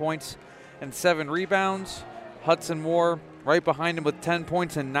 13 points and 7 rebounds. Hudson Moore right behind him with 10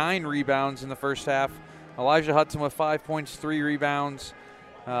 points and 9 rebounds in the first half. Elijah Hudson with 5 points, 3 rebounds.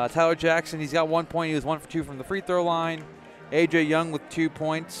 Tyler Jackson, he's got 1 point. He was 1 for 2 from the free throw line. A.J. Young with 2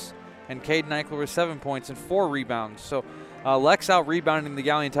 points. And Caden Eichler with 7 points and 4 rebounds. So Lex out rebounding the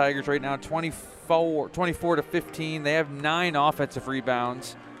Gallion Tigers right now, 24-15. They have 9 offensive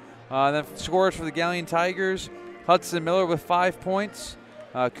rebounds. Then scorers for the Gallion Tigers, Hudson Miller with 5 points.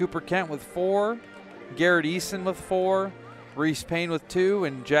 Cooper Kent with 4. Garrett Eason with 4. Reese Payne with 2.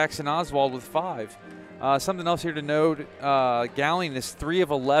 And Jackson Oswald with 5. Something else here to note, Gallion is 3 of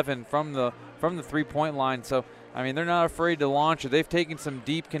 11 from the three-point line. So, I mean, they're not afraid to launch it. They've taken some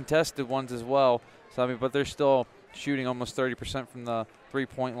deep contested ones as well. So, I mean, but they're still shooting almost 30% from the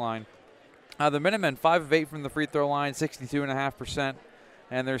three-point line. The Minutemen, 5 of 8 from the free throw line, 62.5%.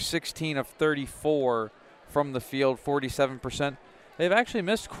 And they're 16 of 34 from the field, 47%. They've actually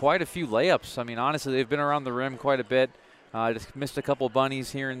missed quite a few layups. I mean, honestly, they've been around the rim quite a bit. Just missed a couple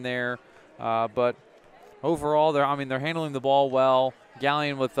bunnies here and there. But overall, they're handling the ball well.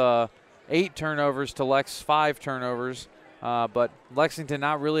 Gallion with 8 turnovers to Lex 5 turnovers. But Lexington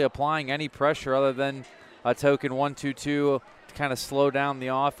not really applying any pressure other than a token 1-2-2 to kind of slow down the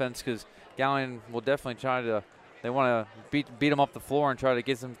offense, because Gallion will definitely try to – they want to beat them off the floor and try to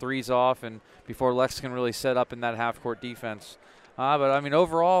get some threes off and before Lex can really set up in that half-court defense. But, I mean,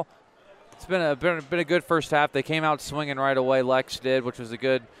 overall, it's been a good first half. They came out swinging right away, Lex did, which was a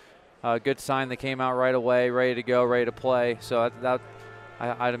good sign. They came out right away, ready to go, ready to play. So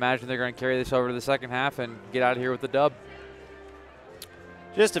I'd imagine they're going to carry this over to the second half and get out of here with the dub.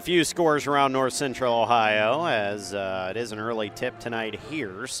 Just a few scores around North Central Ohio, as it is an early tip tonight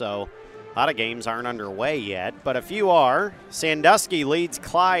here, so a lot of games aren't underway yet, but a few are. Sandusky leads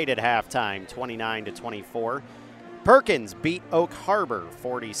Clyde at halftime, 29-24. Perkins beat Oak Harbor,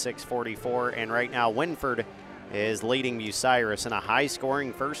 46-44, and right now Winford is leading Bucyrus in a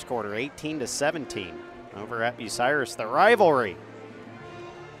high-scoring first quarter, 18-17. Over at Bucyrus, the rivalry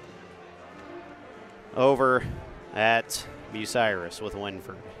over at Bucyrus with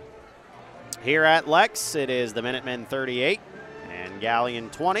Winford. Here at Lex, it is the Minutemen 38 and Gallion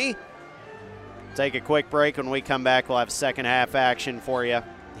 20. Take a quick break. When we come back, we'll have second half action for you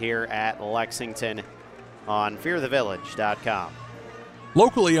here at Lexington on fearthevillage.com.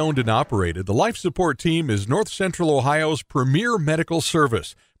 Locally owned and operated, the Life Support Team is North Central Ohio's premier medical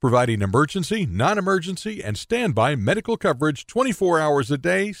service, providing emergency, non-emergency, and standby medical coverage 24 hours a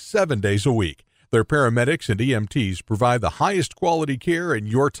day, 7 days a week. Their paramedics and EMTs provide the highest quality care in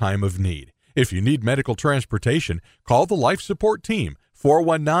your time of need. If you need medical transportation, call the Life Support Team,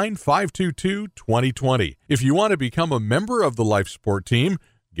 419-522-2020. If you want to become a member of the Life Support Team,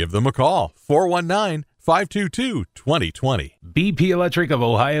 give them a call, 419-522-2020. BP Electric of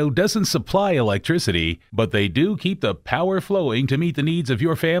Ohio doesn't supply electricity, but they do keep the power flowing to meet the needs of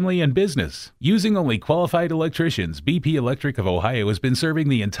your family and business. Using only qualified electricians, BP Electric of Ohio has been serving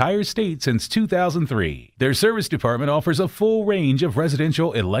the entire state since 2003. Their service department offers a full range of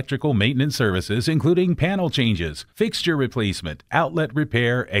residential electrical maintenance services, including panel changes, fixture replacement, outlet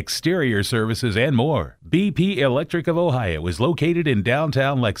repair, exterior services, and more. BP Electric of Ohio is located in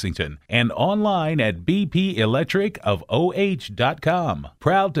downtown Lexington and online at bpelectricofoh.com.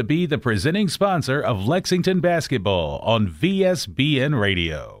 Proud to be the presenting sponsor of Lexington basketball on VSBN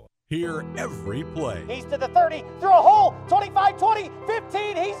Radio. Hear every play. He's to the 30, through a hole, 25-20,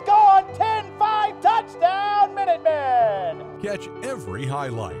 15, he's gone, 10-5, touchdown, Minutemen! Catch every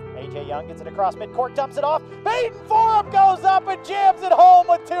highlight. A.J. Young gets it across midcourt, dumps it off, Baden Forup goes up and jams it home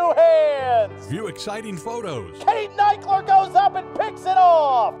with two hands! View exciting photos. Caden Eichler goes up and picks it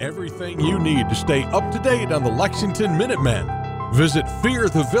off! Everything you need to stay up to date on the Lexington Minutemen. Visit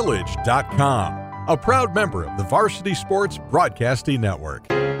fearthevillage.com, a proud member of the Varsity Sports Broadcasting Network.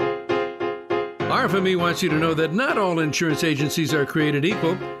 RFME wants you to know that not all insurance agencies are created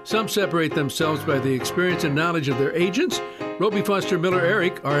equal. Some separate themselves by the experience and knowledge of their agents. Roby Foster Miller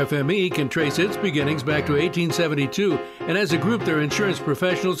Eric, RFME, can trace its beginnings back to 1872, and as a group, their insurance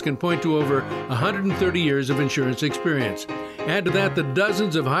professionals can point to over 130 years of insurance experience. Add to that the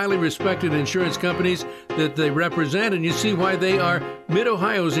dozens of highly respected insurance companies that they represent, and you see why they are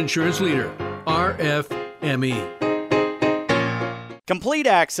Mid-Ohio's insurance leader, RFME. Complete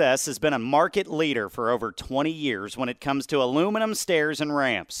Access has been a market leader for over 20 years when it comes to aluminum stairs and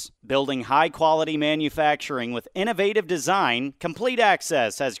ramps. Building high-quality manufacturing with innovative design, Complete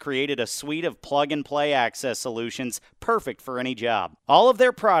Access has created a suite of plug-and-play access solutions perfect for any job. All of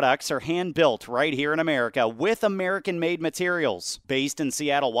their products are hand-built right here in America with American-made materials. Based in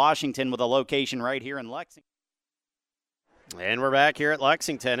Seattle, Washington, with a location right here in Lexington. And we're back here at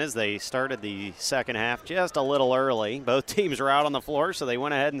Lexington as they started the second half just a little early. Both teams were out on the floor, so they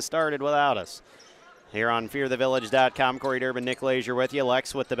went ahead and started without us. Here on fearthevillage.com, Corey Durbin, Nick Lazier with you.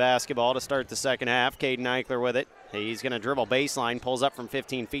 Lex with the basketball to start the second half. Caden Eichler with it. He's going to dribble baseline, pulls up from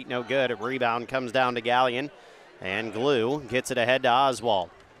 15 feet, no good. A rebound comes down to Gallion, and Glue gets it ahead to Oswald.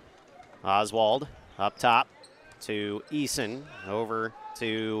 Oswald up top to Eason, over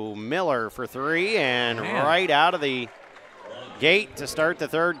to Miller for three, and right out of the gate to start the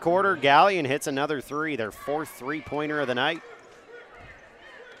third quarter. Gallion hits another three, their fourth three-pointer of the night.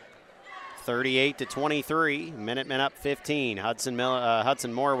 38-23, Minutemen up 15. Hudson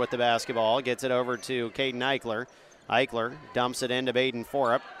Moore with the basketball, gets it over to Caden Eichler. Eichler dumps it into Baden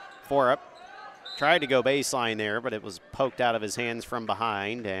Forup. Forup tried to go baseline there, but it was poked out of his hands from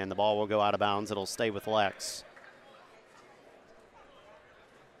behind, and the ball will go out of bounds. It'll stay with Lex.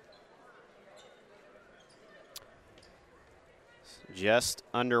 Just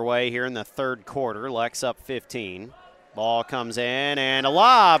underway here in the third quarter. Lex up 15. Ball comes in, and a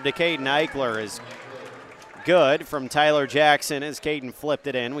lob to Caden Eichler is good from Tyler Jackson as Caden flipped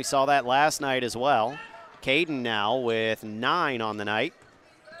it in. We saw that last night as well. Caden now with 9 on the night.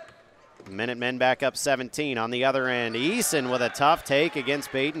 Minutemen back up 17 on the other end. Eason with a tough take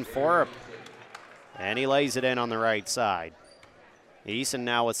against Baden Forup, and he lays it in on the right side. Eason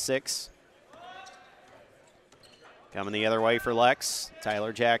now with 6. Coming the other way for Lex.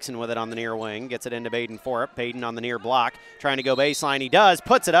 Tyler Jackson with it on the near wing. Gets it into Baden Forup. Baden on the near block. Trying to go baseline. He does.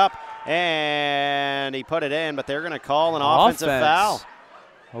 Puts it up. And he put it in, but they're going to call an offensive foul.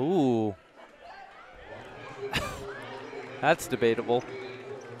 Ooh. That's debatable.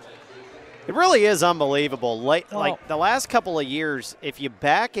 It really is unbelievable. Like the last couple of years, if you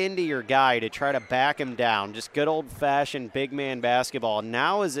back into your guy to try to back him down, just good old-fashioned big man basketball,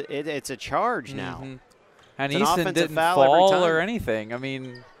 now it's a charge now. Mm-hmm. And it's Easton didn't fall or anything. I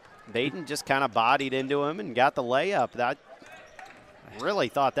mean, Baden just kind of bodied into him and got the layup. That really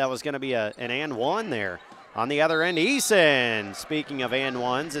thought that was going to be an and one there. On the other end, Eason, speaking of and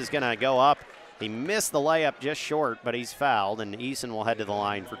ones, is going to go up. He missed the layup just short, but he's fouled, and Eason will head to the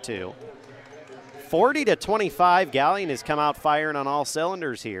line for 2. 40-25, Gallion has come out firing on all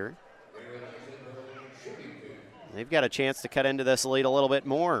cylinders here. They've got a chance to cut into this lead a little bit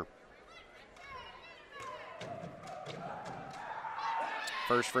more.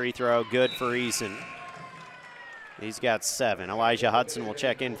 First free throw, good for Eason. He's got 7. Elijah Hudson will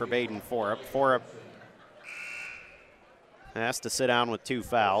check in for Baden Forup. Forup has to sit down with 2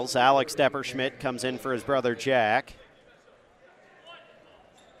 fouls. Alex Depperschmidt comes in for his brother Jack.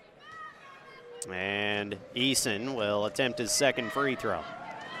 And Eason will attempt his second free throw.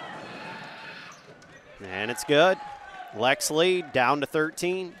 And it's good. Lex lead down to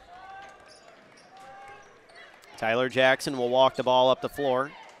 13. Tyler Jackson will walk the ball up the floor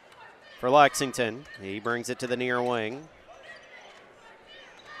for Lexington. He brings it to the near wing.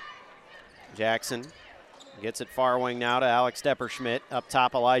 Jackson gets it far wing now to Alex Depperschmidt. Up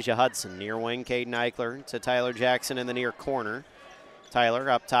top, Elijah Hudson. Near wing, Caden Eichler to Tyler Jackson in the near corner. Tyler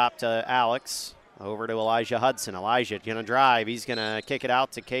up top to Alex. Over to Elijah Hudson. Elijah going to drive. He's going to kick it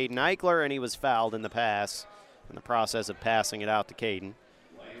out to Caden Eichler, and he was fouled in the pass. In the process of passing it out to Caden.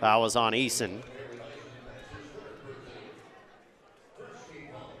 Foul was on Eason.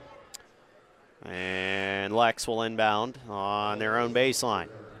 And Lex will inbound on their own baseline.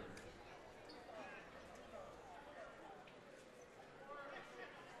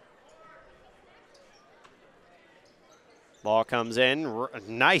 Ball comes in.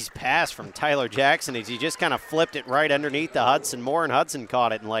 Nice pass from Tyler Jackson as he just kind of flipped it right underneath to Hudson Moore, and Hudson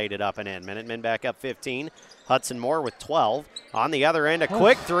caught it and laid it up and in. Minutemen back up 15. Hudson Moore with 12. On the other end, a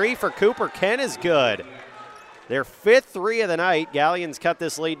quick 3 for Cooper Kent is good. Their 5th 3 of the night. Galleons cut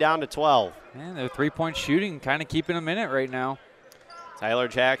this lead down to 12. And their three-point shooting kind of keeping them in it right now. Tyler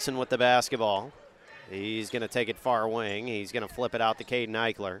Jackson with the basketball. He's going to take it far wing. He's going to flip it out to Caden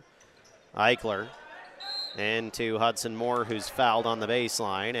Eichler. Eichler and to Hudson Moore, who's fouled on the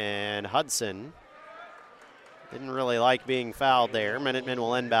baseline. And Hudson didn't really like being fouled there. Minutemen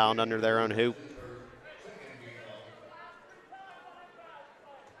will inbound under their own hoop.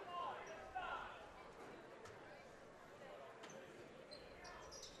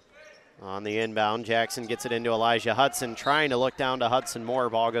 On the inbound, Jackson gets it into Elijah Hudson, trying to look down to Hudson Moore.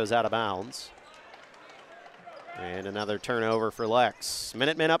 Ball goes out of bounds. And another turnover for Lex.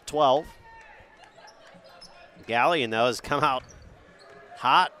 Minutemen up 12. Galleon, though, has come out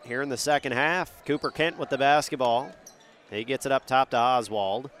hot here in the second half. Cooper Kent with the basketball. He gets it up top to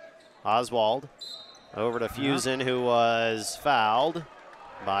Oswald. Oswald over to Fusen, who was fouled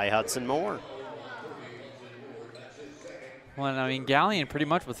by Hudson Moore. Well, I mean, Galleon pretty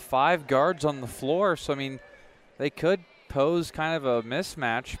much with 5 guards on the floor, so, I mean, they could pose kind of a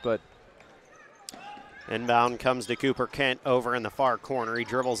mismatch, but. Inbound comes to Cooper Kent over in the far corner. He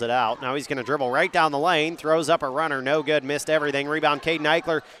dribbles it out. Now he's going to dribble right down the lane, throws up a runner, no good, missed everything. Rebound, Caden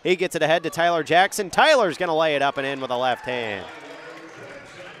Eichler. He gets it ahead to Tyler Jackson. Tyler's going to lay it up and in with a left hand.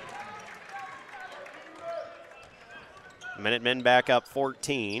 Minutemen back up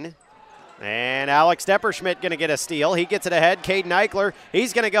 14. And Alex Depperschmidt going to get a steal. He gets it ahead. Caden Eichler,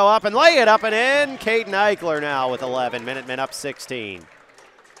 he's going to go up and lay it up and in. Caden Eichler now with 11. Minutemen up 16.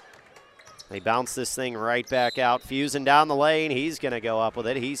 They bounce this thing right back out. Fusen down the lane. He's going to go up with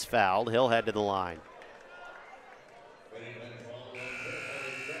it. He's fouled. He'll head to the line.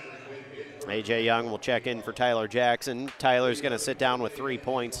 A.J. Young will check in for Tyler Jackson. Tyler's going to sit down with 3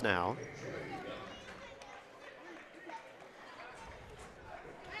 points now.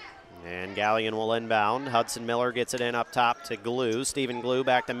 And Galleon will inbound. Hudson Miller gets it in up top to Glue. Stephen Glue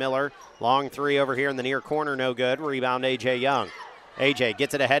back to Miller. Long 3 over here in the near corner, no good. Rebound, A.J. Young. A.J.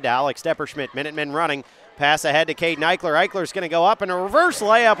 gets it ahead to Alex Depperschmidt. Minutemen running. Pass ahead to Caden Eichler. Eichler's going to go up, and a reverse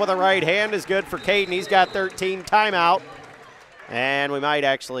layup with a right hand is good for Caden. He's got 13. Timeout. And we might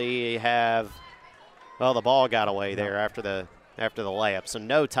actually have, well, the ball got away there after the layup. So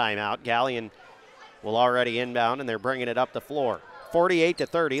no timeout. Galleon will already inbound, and they're bringing it up the floor.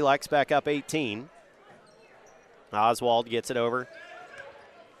 48-30. Lex back up 18. Oswald gets it over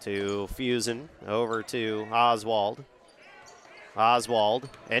to Fusen. Over to Oswald. Oswald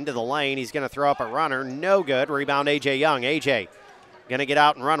into the lane. He's going to throw up a runner. No good. Rebound, A.J. Young. A.J. going to get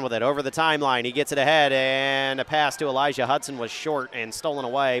out and run with it over the timeline. He gets it ahead, and a pass to Elijah Hudson was short and stolen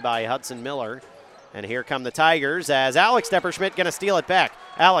away by Hudson Miller. And here come the Tigers as Alex Depperschmidt going to steal it back.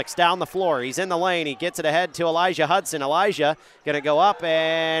 Alex down the floor. He's in the lane. He gets it ahead to Elijah Hudson. Elijah going to go up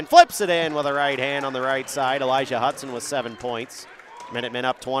and flips it in with a right hand on the right side. Elijah Hudson with 7 points. Minutemen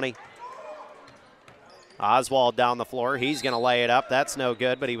up 20. Oswald down the floor. He's going to lay it up. That's no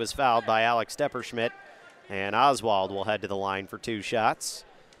good, but he was fouled by Alex Depperschmidt. And Oswald will head to the line for 2 shots.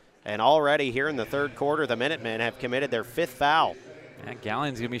 And already here in the third quarter, the Minutemen have committed their 5th foul. And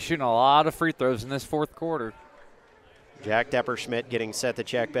Gallion's going to be shooting a lot of free throws in this fourth quarter. Jack Depperschmidt getting set to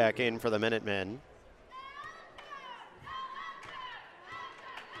check back in for the Minutemen.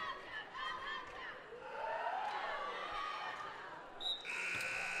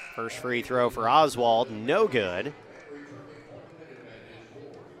 First free throw for Oswald, no good.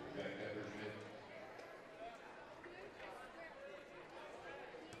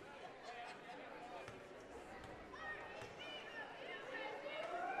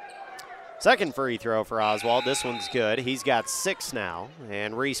 Second free throw for Oswald. This one's good. He's got 6 now,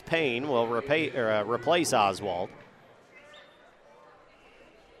 and Reese Payne will replace Oswald.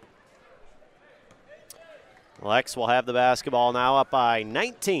 Lex will have the basketball now up by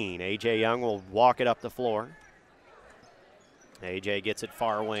 19. A.J. Young will walk it up the floor. A.J. gets it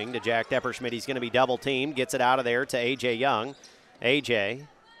far wing to Jack Depperschmidt. He's going to be double teamed. Gets it out of there to A.J. Young. A.J.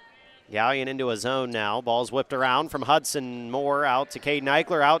 Gallion into a zone now. Ball's whipped around from Hudson Moore out to Caden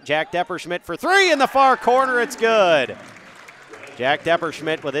Eichler. Out Jack Depperschmidt for 3 in the far corner. It's good. Jack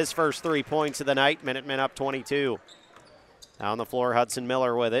Depperschmidt with his first 3 points of the night. Minutemen up 22. Down the floor, Hudson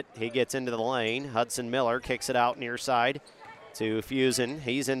Miller with it. He gets into the lane. Hudson Miller kicks it out near side to Fusen.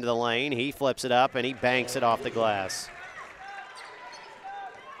 He's into the lane. He flips it up, and he banks it off the glass.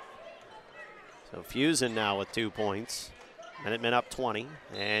 So Fusen now with 2 points. Minutemen up 20.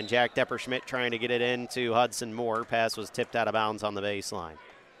 And Jack Depperschmidt trying to get it into Hudson Moore. Pass was tipped out of bounds on the baseline.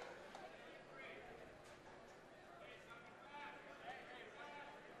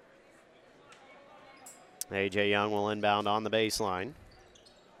 A.J. Young will inbound on the baseline.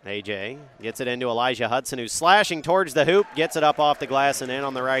 A.J. gets it into Elijah Hudson, who's slashing towards the hoop, gets it up off the glass and in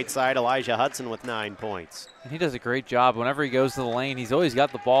on the right side. Elijah Hudson with 9 points. And he does a great job. Whenever he goes to the lane, he's always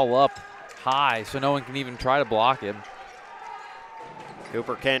got the ball up high so no one can even try to block him.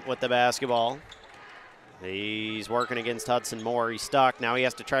 Cooper Kent with the basketball. He's working against Hudson Moore. He's stuck. Now he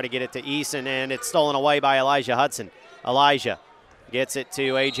has to try to get it to Eason, and it's stolen away by Elijah Hudson. Elijah gets it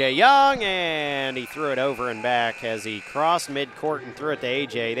to A.J. Young, and he threw it over and back as he crossed midcourt and threw it to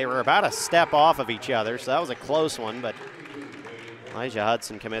A.J. They were about a step off of each other, so that was a close one, but Elijah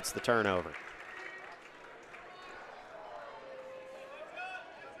Hudson commits the turnover.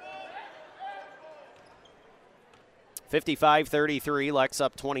 (55-33), Lex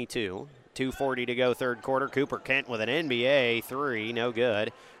up 22. 2:40 to go third quarter. Cooper Kent with an NBA 3, no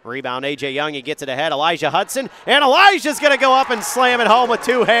good. Rebound, A.J. Young, he gets it ahead. Elijah Hudson, and Elijah's going to go up and slam it home with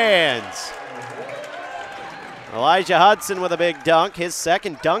 2 hands. Elijah Hudson with a big dunk, his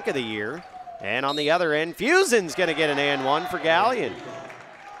second dunk of the year. And on the other end, Fusen's going to get an and one for Gallion.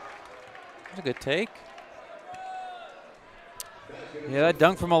 That's a good take. Yeah, that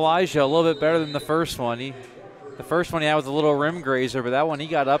dunk from Elijah, a little bit better than the first one. The first one he had was a little rim grazer, but that one he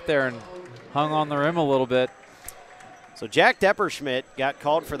got up there and hung on the rim a little bit. So Jack Depperschmidt got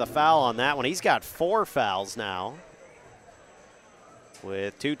called for the foul on that one. He's got 4 fouls now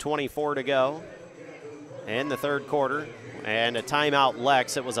with 2:24 to go in the third quarter. And a timeout,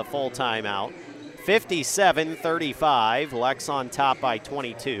 Lex. It was a full timeout. 57-35, Lex on top by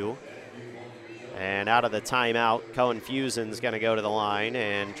 22. And out of the timeout, Cohen Fusen's going to go to the line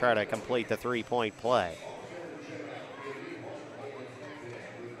and try to complete the 3-point play.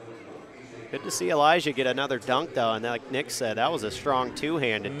 Good to see Elijah get another dunk, though, and like Nick said, that was a strong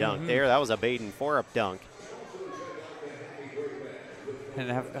two-handed dunk there. That was a Baden Forup dunk.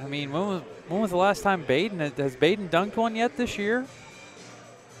 And I mean, when was the last time Baden? Has Baden dunked one yet this year?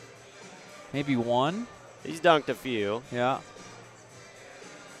 Maybe one? He's dunked a few. Yeah.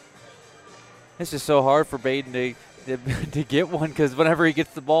 It's just so hard for Baden to get one because whenever he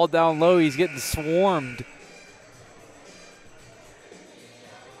gets the ball down low, he's getting swarmed.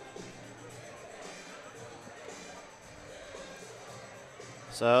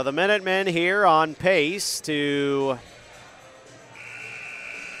 So the Minutemen here on pace to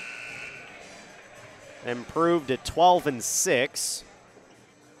improve to 12-6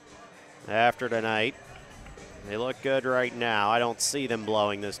 after tonight. They look good right now. I don't see them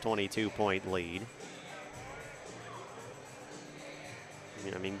blowing this 22-point lead.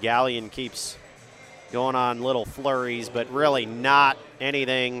 I mean, Gallion keeps going on little flurries, but really not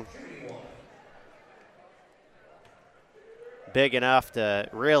anything big enough to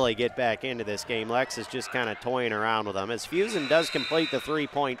really get back into this game. Lex is just kind of toying around with them. As Fusen does complete the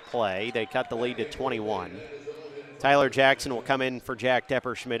 3-point play, they cut the lead to 21. Tyler Jackson will come in for Jack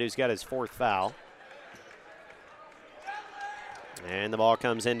Depperschmidt, who's got his 4th foul. And the ball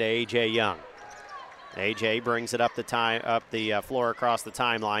comes into A.J. Young. A.J. brings it up the floor across the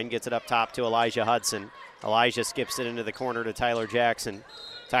timeline, gets it up top to Elijah Hudson. Elijah skips it into the corner to Tyler Jackson.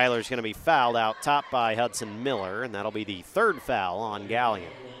 Tyler's going to be fouled out top by Hudson Miller, and that'll be the 3rd foul on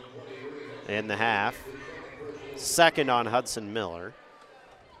Gallion in the half. 2nd on Hudson Miller.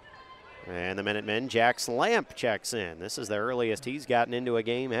 And the Minutemen, Jax Lamp checks in. This is the earliest he's gotten into a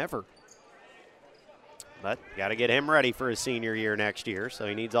game ever. But got to get him ready for his senior year next year, so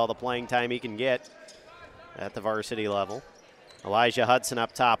he needs all the playing time he can get at the varsity level. Elijah Hudson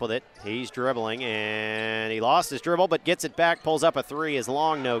up top with it. He's dribbling, and he lost his dribble, but gets it back, pulls up a three, is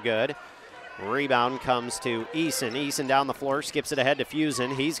long, no good. Rebound comes to Eason. Eason down the floor, skips it ahead to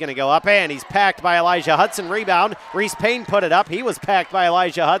Fusen. He's going to go up, and he's packed by Elijah Hudson. Rebound. Reese Payne put it up. He was packed by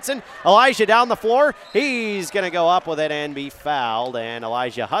Elijah Hudson. Elijah down the floor. He's going to go up with it and be fouled, and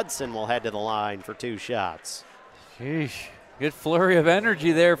Elijah Hudson will head to the line for 2 shots. Sheesh. Good flurry of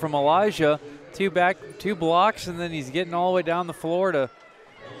energy there from Elijah. 2 blocks, and then he's getting all the way down the floor to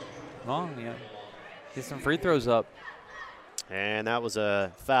get some free throws up. And that was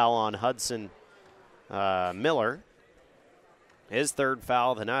a foul on Hudson Miller. His 3rd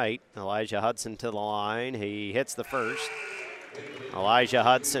foul of the night. Elijah Hudson to the line. He hits the first. Elijah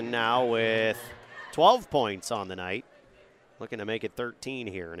Hudson now with 12 points on the night. Looking to make it 13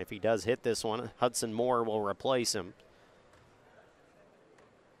 here. And if he does hit this one, Hudson Moore will replace him.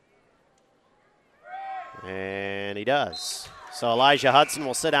 And he does. So Elijah Hudson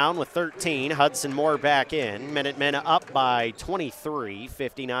will sit down with 13. Hudson Moore back in. Minutemen up by 23,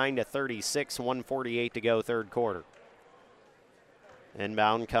 59-36, 148 to go, 3rd quarter.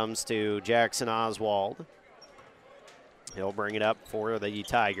 Inbound comes to Jackson Oswald. He'll bring it up for the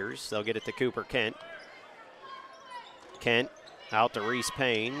Tigers. They'll get it to Cooper Kent. Kent out to Reese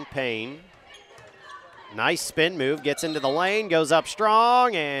Payne. Payne. Nice spin move, gets into the lane, goes up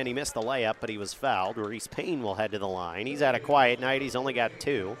strong, and he missed the layup, but he was fouled. Reese Payne will head to the line. He's had a quiet night. He's only got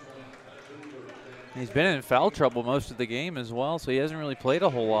 2. He's been in foul trouble most of the game as well, so he hasn't really played a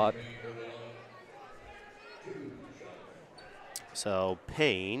whole lot. So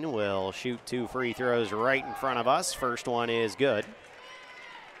Payne will shoot 2 free throws right in front of us. First one is good.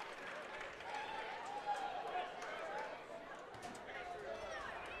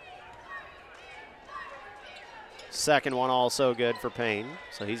 Second one also good for Payne.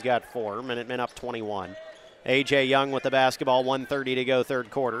 So he's got 4. Minutemen up 21. A.J. Young with the basketball, 1:30 to go, 3rd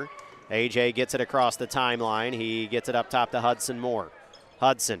quarter. A.J. gets it across the timeline. He gets it up top to Hudson Moore.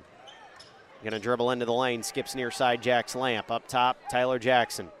 Hudson going to dribble into the lane, skips near side Jack's Lamp. Up top, Tyler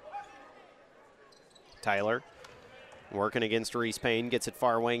Jackson. Tyler working against Reese Payne, gets it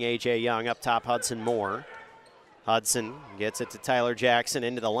far wing, A.J. Young. Up top, Hudson Moore. Hudson gets it to Tyler Jackson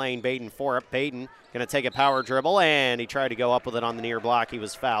into the lane. Baden Forup. Baden going to take a power dribble, and he tried to go up with it on the near block. He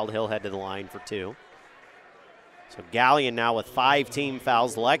was fouled. He'll head to the line for 2. So Gallion now with 5 team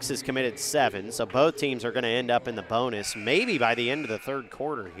fouls. Lex has committed 7, so both teams are going to end up in the bonus maybe by the end of the 3rd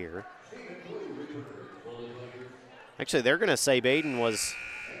quarter here. Actually, they're going to say Baden was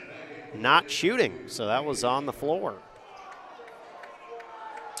not shooting, so that was on the floor.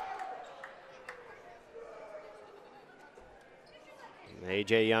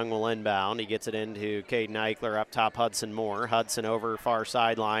 A.J. Young will inbound. He gets it into Caden Eichler. Up top, Hudson Moore. Hudson over far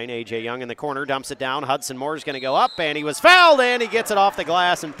sideline. A.J. Young in the corner, dumps it down. Hudson Moore's going to go up, and he was fouled, and he gets it off the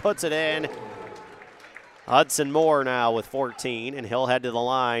glass and puts it in. Hudson Moore now with 14, and he'll head to the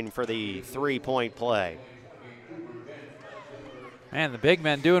line for the 3-point play. Man, the big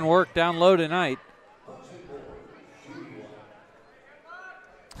men doing work down low tonight.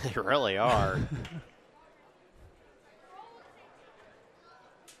 They really are.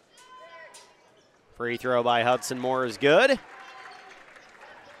 Free throw by Hudson Moore is good.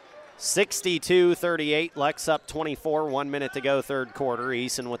 62-38, Lex up 24, 1 minute to go, 3rd quarter.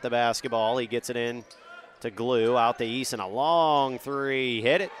 Eason with the basketball. He gets it in to Glue. Out to Eason, a long 3,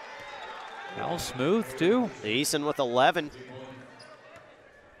 hit it. All smooth, too. Eason with 11.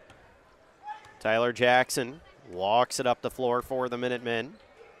 Tyler Jackson walks it up the floor for the Minutemen.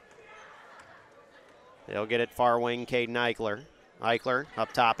 They'll get it far wing, Caden Eichler. Eichler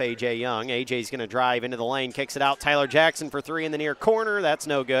up top, A.J. Young. A.J.'s going to drive into the lane, kicks it out. Tyler Jackson for 3 in the near corner. That's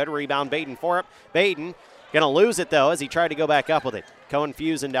no good. Rebound, Baden Forup. Baden going to lose it, though, as he tried to go back up with it. Cohen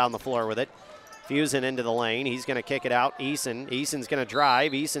Fusen down the floor with it. Fusen into the lane. He's going to kick it out. Eason's going to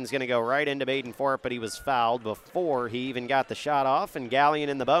drive. Eason's going to go right into Baden Forup, but he was fouled before he even got the shot off. And Gallion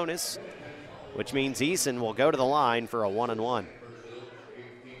in the bonus, which means Eason will go to the line for a 1-and-1.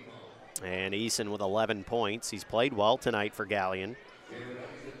 And Eason with 11 points. He's played well tonight for Gallion.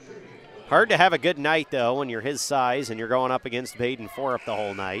 Hard to have a good night, though, when you're his size and you're going up against Baden Forup the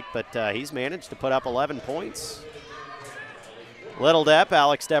whole night. But he's managed to put up 11 points. Little Depp,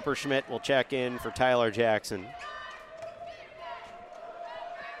 Alex Depperschmidt will check in for Tyler Jackson.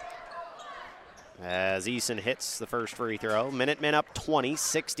 As Eason hits the first free throw. Minutemen up 20,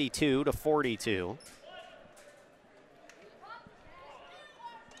 62-42.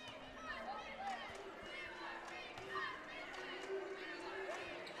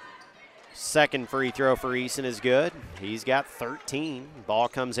 Second free throw for Eason is good. He's got 13. Ball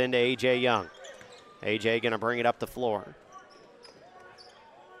comes into A.J. Young. A.J. going to bring it up the floor.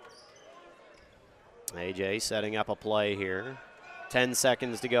 A.J. setting up a play here. 10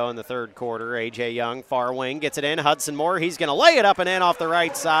 seconds to go in the third quarter. A.J. Young, far wing, gets it in. Hudson Moore, he's going to lay it up and in off the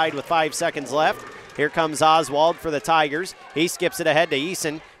right side with 5 seconds left. Here comes Oswald for the Tigers. He skips it ahead to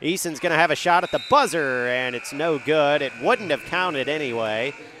Eason. Eason's going to have a shot at the buzzer, and it's no good. It wouldn't have counted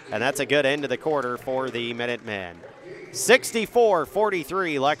anyway, and that's a good end of the quarter for the Minutemen.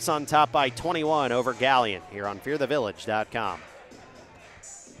 64-43, Lex on top by 21 over Gallion here on FearTheVillage.com.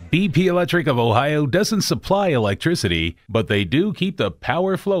 BP Electric of Ohio doesn't supply electricity, but they do keep the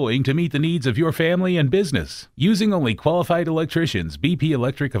power flowing to meet the needs of your family and business. Using only qualified electricians, BP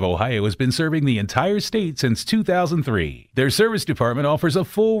Electric of Ohio has been serving the entire state since 2003. Their service department offers a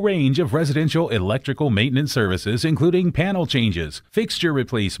full range of residential electrical maintenance services, including panel changes, fixture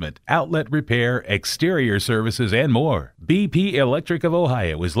replacement, outlet repair, exterior services, and more. BP Electric of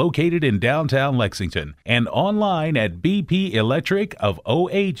Ohio is located in downtown Lexington and online at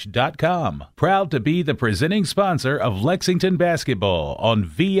bpelectricofoh.com. Proud to be the presenting sponsor of Lexington basketball on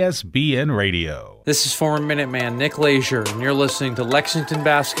VSBN Radio. This is former Minuteman Nick Leisure, and you're listening to Lexington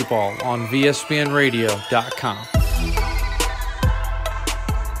basketball on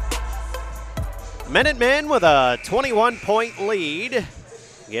VSBNradio.com. Minutemen with a 21-point lead.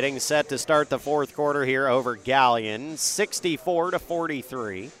 Getting set to start the fourth quarter here over Gallion,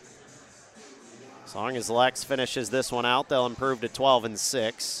 64-43. As long as Lex finishes this one out, they'll improve to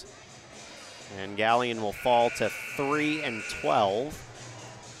 12-6. And Gallion will fall to 3-12.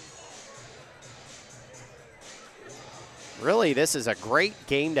 Really, this is a great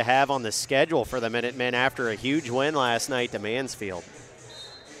game to have on the schedule for the Minutemen after a huge win last night to Mansfield.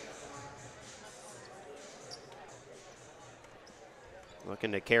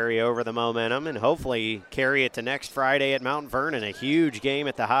 Looking to carry over the momentum and hopefully carry it to next Friday at Mount Vernon. A huge game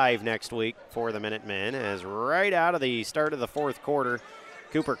at the Hive next week for the Minutemen, as right out of the start of the fourth quarter,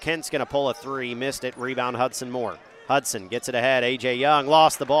 Cooper Kent's going to pull a three, missed it, rebound Hudson Moore. Hudson gets it ahead, A.J. Young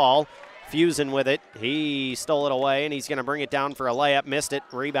lost the ball, Fusen with it, he stole it away and he's going to bring it down for a layup, missed it,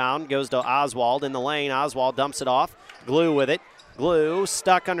 rebound goes to Oswald in the lane, Oswald dumps it off, Glue with it. Glue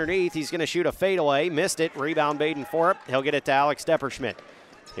stuck underneath. He's going to shoot a fadeaway. Missed it. Rebound Baden Forup. He'll get it to Alex Depperschmidt.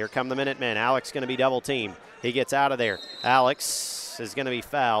 Here come the Minutemen. Alex going to be double teamed. He gets out of there. Alex is going to be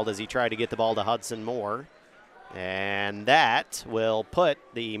fouled as he tried to get the ball to Hudson Moore. And that will put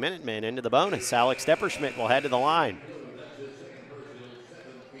the Minutemen into the bonus. Alex Depperschmidt will head to the line.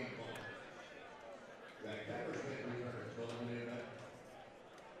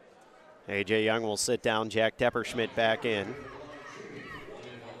 A.J. Young will sit down. Jack Depperschmidt back in.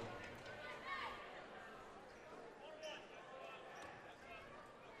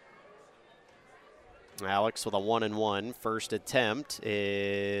 Alex with a 1-and-1. First attempt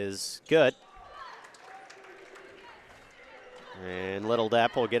is good. And Little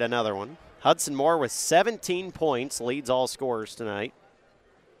Depp will get another one. Hudson Moore with 17 points, leads all scorers tonight.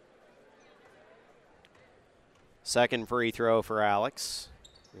 Second free throw for Alex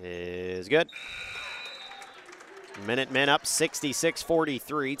is good. Minutemen up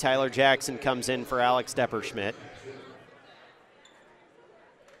 66-43. Tyler Jackson comes in for Alex Depperschmidt.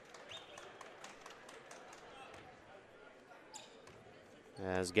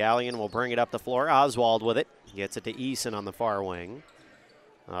 As Gallion will bring it up the floor. Oswald with it. Gets it to Eason on the far wing.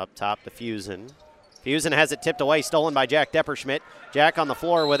 Up top to Fusen. Fusen has it tipped away, stolen by Jack Depperschmidt. Jack on the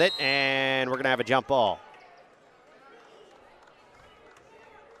floor with it, and we're going to have a jump ball.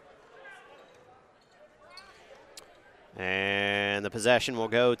 And the possession will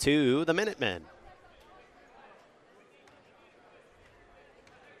go to the Minutemen.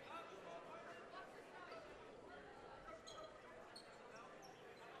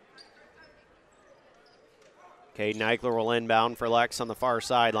 Caden Eichler will inbound for Lex on the far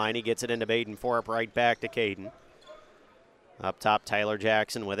sideline. He gets it into Baden Forup, right back to Caden. Up top, Tyler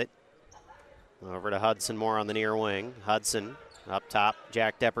Jackson with it. Over to Hudson Moore on the near wing. Hudson up top,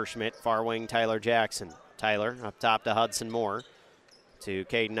 Jack Depperschmidt, far wing, Tyler Jackson. Tyler up top to Hudson Moore. To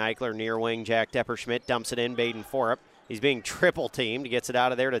Caden Eichler, near wing, Jack Depperschmidt dumps it in, Baden Forup. He's being triple teamed, gets it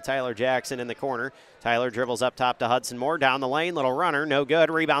out of there to Tyler Jackson in the corner. Tyler dribbles up top to Hudson Moore, down the lane, little runner, no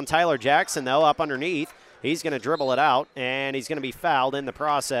good. Rebound Tyler Jackson, though, up underneath. He's going to dribble it out, and he's going to be fouled in the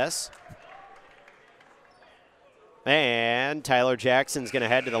process. And Tyler Jackson's going to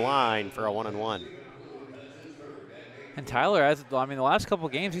head to the line for a 1-and-1. And Tyler, the last couple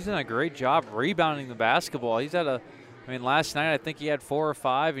of games, he's done a great job rebounding the basketball. He's had last night I think he had 4 or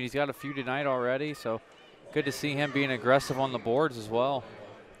 5, and he's got a few tonight already. So good to see him being aggressive on the boards as well.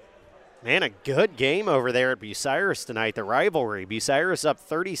 Man, a good game over there at Bucyrus tonight, the rivalry. Bucyrus up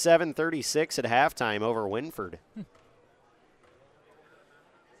 37-36 at halftime over Winford.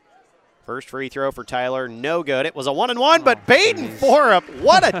 First free throw for Tyler, no good. It was a 1-and-1, but Baden Forup,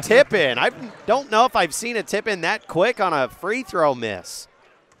 what a tip in. I don't know if I've seen a tip in that quick on a free throw miss.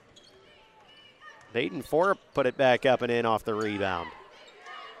 Baden Forup put it back up and in off the rebound.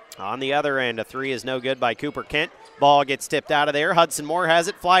 On the other end, a three is no good by Cooper Kent. Ball gets tipped out of there. Hudson Moore has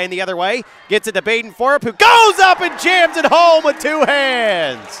it, flying the other way. Gets it to Baden Forup, who goes up and jams it home with two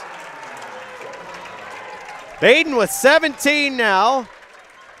hands. Baden with 17 now.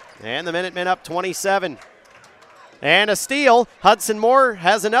 And the Minutemen up 27. And a steal. Hudson Moore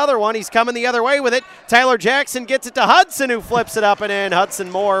has another one. He's coming the other way with it. Tyler Jackson gets it to Hudson, who flips it up and in. Hudson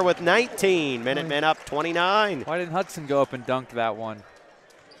Moore with 19. Minutemen up 29. Why didn't Hudson go up and dunk that one?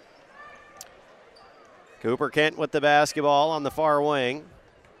 Cooper Kent with the basketball on the far wing.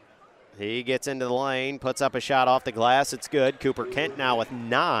 He gets into the lane, puts up a shot off the glass. It's good. Cooper Kent now with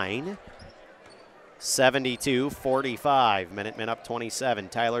 9. 72-45. Minutemen up 27.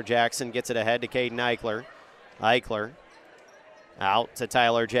 Tyler Jackson gets it ahead to Caden Eichler. Eichler out to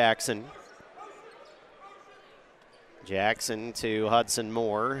Tyler Jackson. Jackson to Hudson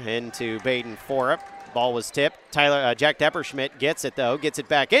Moore, into Baden Forup. Ball was tipped. Jack Depperschmidt gets it, though. Gets it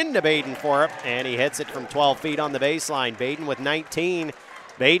back into Baden Forup, and he hits it from 12 feet on the baseline. Baden with 19.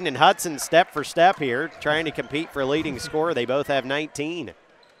 Baden and Hudson step for step here, trying to compete for leading scorer. They both have 19.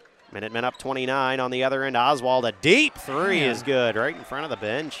 Minutemen up 29. On the other end, Oswald, a deep three is good, right in front of the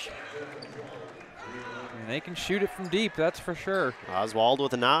bench. And they can shoot it from deep, that's for sure. Oswald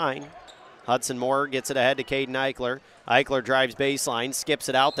with a 9. Hudson Moore gets it ahead to Caden Eichler. Eichler drives baseline, skips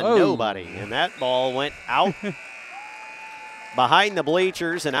it out to nobody. And that ball went out behind the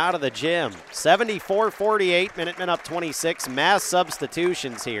bleachers and out of the gym. 74-48, Minutemen up 26. Mass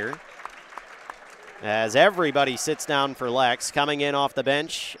substitutions here as everybody sits down for Lex. Coming in off the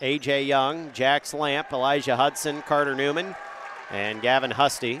bench, A.J. Young, Jax Lamp, Elijah Hudson, Carter Newman, and Gavin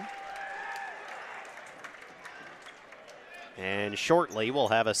Husty. And shortly, we'll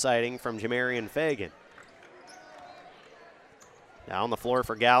have a sighting from Jamarian Fagan. Down the floor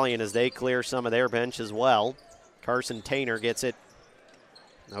for Gallion as they clear some of their bench as well. Carson Tainer gets it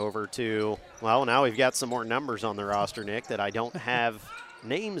over to, well, now we've got some more numbers on the roster, Nick, that I don't have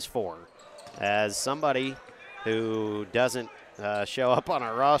names for. As somebody who doesn't show up on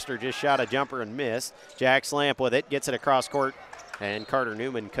our roster just shot a jumper and missed. Jax Lamp with it, gets it across court, and Carter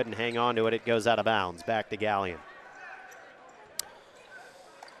Newman couldn't hang on to it. It goes out of bounds, back to Gallion.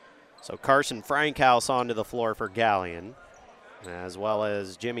 So Carson Frankhouse onto the floor for Gallion, as well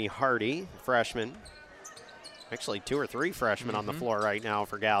as Jimmy Hardy, freshman. Actually, 2 or 3 freshmen on the floor right now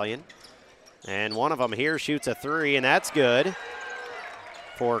for Gallion. And one of them here shoots a 3, and that's good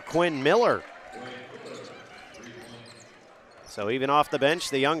for Quinn Miller. So even off the bench,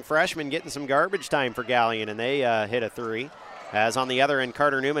 the young freshman getting some garbage time for Gallion, and they hit a 3. As on the other end,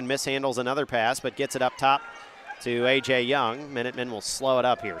 Carter Newman mishandles another pass, but gets it up top to A.J. Young. Minutemen will slow it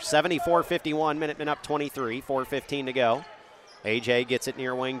up here. 74-51, Minutemen up 23, 4:15 to go. A.J. gets it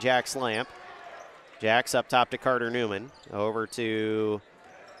near wing, Jax Lamp. Jax up top to Carter Newman. Over to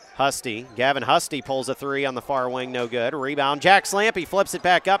Husty. Gavin Husty pulls a 3 on the far wing, no good. Rebound, Jax Lamp, he flips it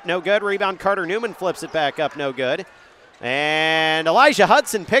back up, no good. Rebound, Carter Newman flips it back up, no good. And Elijah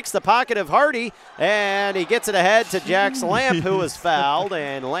Hudson picks the pocket of Hardy, and he gets it ahead to Jax Lamp, who was fouled,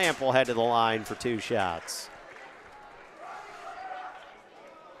 and Lamp will head to the line for 2 shots.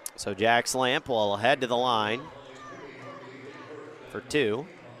 So Jax Lamp will head to the line for 2.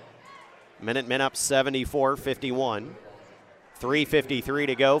 Minutemen up 74-51. 3:53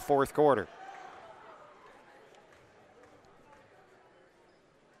 to go, 4th quarter.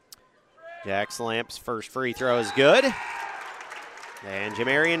 Jax Lamp's first free throw is good. And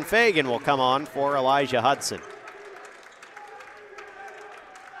Jamarian Fagan will come on for Elijah Hudson.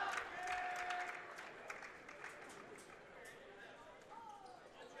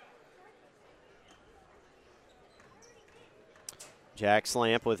 Jax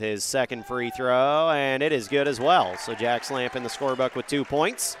Lamp with his second free throw, and it is good as well. So Jax Lamp in the scorebook with 2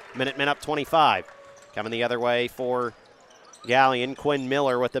 points. Minutemen up 25. Coming the other way for Gallion, Quinn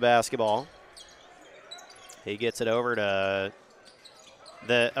Miller with the basketball. He gets it over to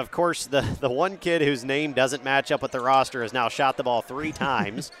of course, the one kid whose name doesn't match up with the roster has now shot the ball 3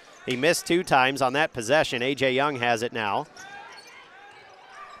 times. He missed 2 times on that possession. A.J. Young has it now.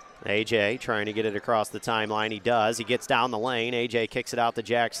 A.J. trying to get it across the timeline. He does. He gets down the lane. A.J. kicks it out to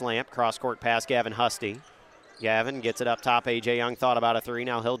Jax Lamp. Cross-court pass, Gavin Husty. Gavin gets it up top. A.J. Young thought about a 3.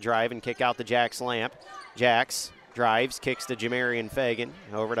 Now he'll drive and kick out to Jax Lamp. Jax drives, kicks to Jamarian Fagan,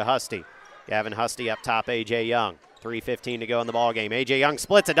 over to Husty. Gavin Husty up top, A.J. Young. 3:15 to go in the ballgame. A.J. Young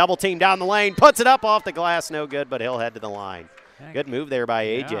splits a double team down the lane, puts it up off the glass, no good, but he'll head to the line. Good move there by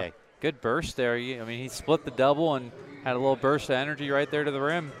A.J. Yeah, good burst there. I mean, he split the double and had a little burst of energy right there to the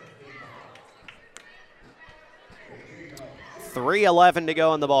rim. 3:11 to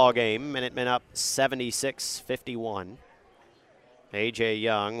go in the ballgame. Minutemen up 76-51. A.J.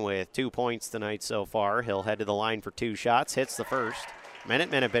 Young with 2 points tonight so far. He'll head to the line for 2 shots, hits the first.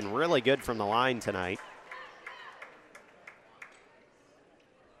 Minutemen have been really good from the line tonight.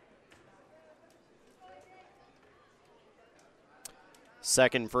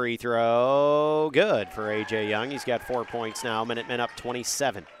 Second free throw, good for A.J. Young. He's got 4 points now. Minutemen up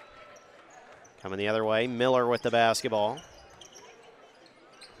 27. Coming the other way, Miller with the basketball.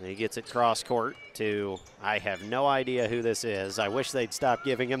 He gets it cross court to, I have no idea who this is. I wish they'd stop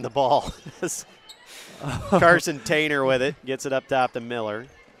giving him the ball. Carson Tainer with it, gets it up top to Miller.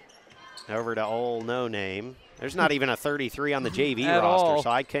 Over to old no name. There's not even a 33 on the JV roster,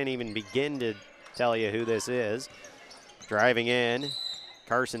 so I can't even begin to tell you who this is. Driving in,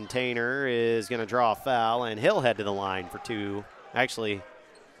 Carson Tainer is going to draw a foul, and he'll head to the line for 2. Actually,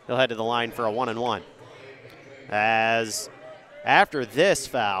 he'll head to the line for a 1-and-1. As after this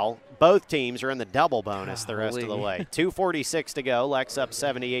foul, both teams are in the double bonus the rest of the way. 2:46 to go. Lex up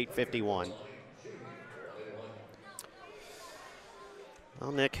 78-51.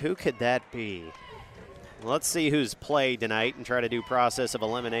 Well, Nick, who could that be? Let's see who's played tonight and try to do process of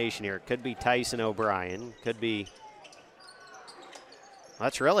elimination here. It could be Tyson O'Brien. Could be.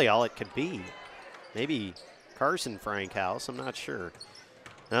 That's really all it could be. Maybe Carson Frankhouse. I'm not sure.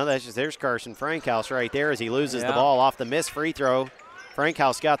 No, there's Carson Frankhouse right there as he loses the ball off the missed free throw.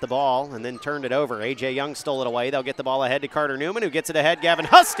 Frankhouse got the ball and then turned it over. A.J. Young stole it away. They'll get the ball ahead to Carter Newman, who gets it ahead. Gavin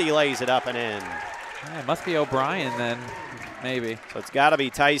Husty lays it up and in. Yeah, it must be O'Brien then, maybe. So it's got to be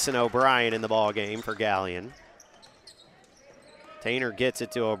Tyson O'Brien in the ball game for Gallion. Tainer gets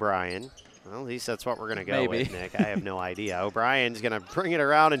it to O'Brien. Well, at least that's what we're going to go with, Nick. I have no idea. O'Brien's going to bring it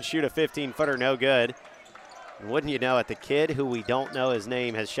around and shoot a 15-footer, no good. And wouldn't you know it, the kid who we don't know his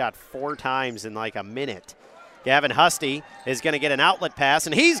name has shot 4 times in like a minute. Gavin Husty is going to get an outlet pass,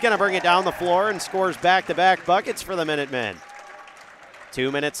 and he's going to bring it down the floor and scores back-to-back buckets for the Minutemen.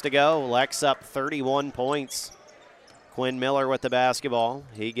 2 minutes to go. Lex up 31 points. Quinn Miller with the basketball.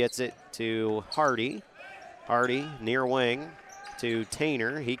 He gets it to Hardy. Hardy near wing to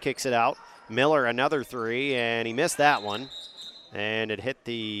Tainer. He kicks it out. Miller another 3, and he missed that one. And it hit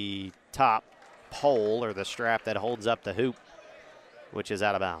the top pole or the strap that holds up the hoop, which is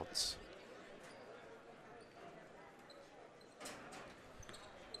out of bounds.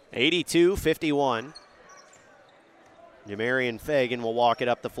 82-51. Jamarian Fagan will walk it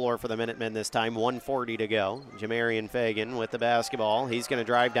up the floor for the Minutemen this time. 1:40 to go. Jamarian Fagan with the basketball. He's going to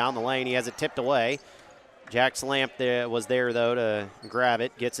drive down the lane. He has it tipped away. Jack Slamp was there, though, to grab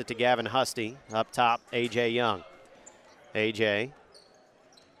it. Gets it to Gavin Husty. Up top, A.J. Young. A.J.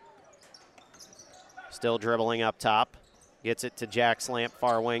 still dribbling up top. Gets it to Jack Slamp,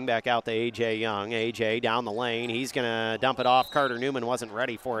 far wing, back out to A.J. Young. A.J. down the lane. He's going to dump it off. Carter Newman wasn't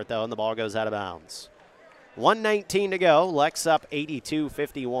ready for it, though, and the ball goes out of bounds. 1:19 to go. Lex up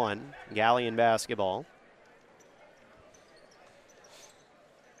 82-51. Gallion basketball.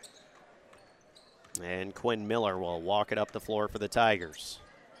 And Quinn Miller will walk it up the floor for the Tigers.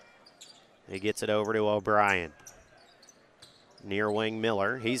 He gets it over to O'Brien. Near wing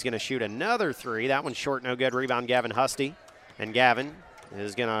Miller. He's going to shoot another 3. That one's short, no good. Rebound Gavin Husty. And Gavin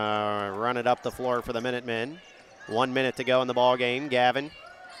is going to run it up the floor for the Minutemen. 1 minute to go in the ball game. Gavin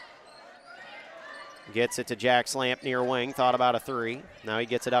gets it to Jack Slamp near wing. Thought about a 3. Now he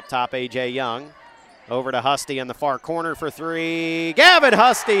gets it up top, A.J. Young. Over to Husty in the far corner for 3. Gavin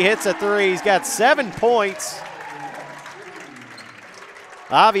Husty hits a 3. He's got 7 points.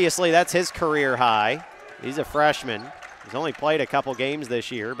 Obviously, that's his career high. He's a freshman. He's only played a couple games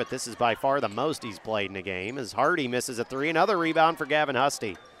this year, but this is by far the most he's played in a game. As Hardy misses a 3. Another rebound for Gavin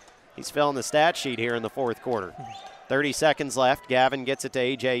Husty. He's filling the stat sheet here in the fourth quarter. 30 seconds left. Gavin gets it to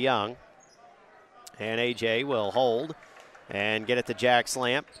A.J. Young. And A.J. will hold and get it to Jack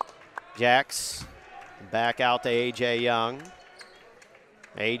Slamp. Jack's back out to A.J. Young.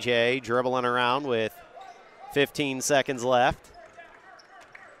 A.J. dribbling around with 15 seconds left.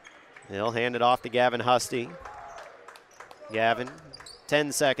 He'll hand it off to Gavin Husty. Gavin,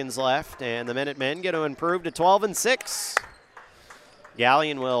 10 seconds left, and the Minutemen get to improve to 12-6.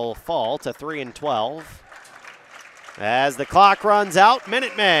 Gallion will fall to 3-12. As the clock runs out,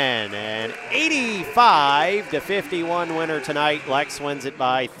 Minutemen, an 85-51 winner tonight. Lex wins it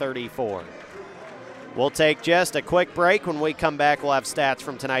by 34. We'll take just a quick break. When we come back, we'll have stats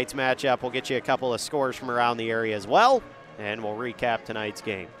from tonight's matchup. We'll get you a couple of scores from around the area as well, and we'll recap tonight's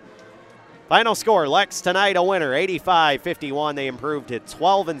game. Final score, Lex tonight a winner, 85-51. They improved to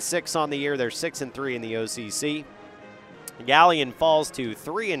 12-6 on the year. They're 6-3 in the OCC. Gallion falls to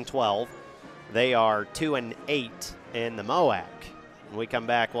 3-12. They are 2-8 in the MOAC. When we come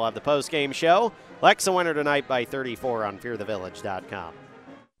back, we'll have the post-game show. Lex a winner tonight by 34 on fearthevillage.com.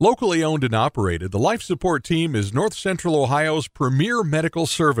 Locally owned and operated, the Life Support Team is North Central Ohio's premier medical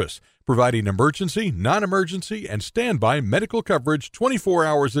service, providing emergency, non-emergency, and standby medical coverage 24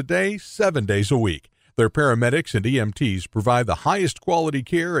 hours a day, 7 days a week. Their paramedics and EMTs provide the highest quality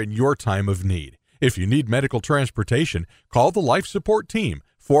care in your time of need. If you need medical transportation, call the Life Support Team,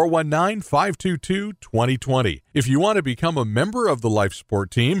 419-522-2020. If you want to become a member of the Life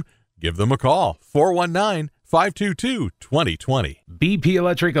Support Team, give them a call, 419-522-2020. BP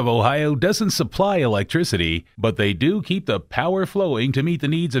Electric of Ohio doesn't supply electricity, but they do keep the power flowing to meet the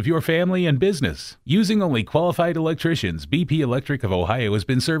needs of your family and business. Using only qualified electricians, BP Electric of Ohio has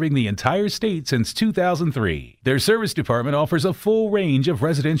been serving the entire state since 2003. Their service department offers a full range of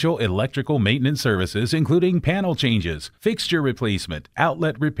residential electrical maintenance services, including panel changes, fixture replacement,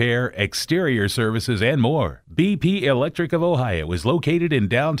 outlet repair, exterior services, and more. BP Electric of Ohio is located in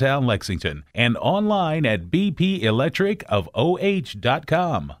downtown Lexington and online at bpelectricofoh.com.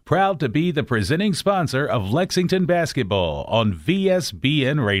 Proud to be the presenting sponsor of Lexington basketball on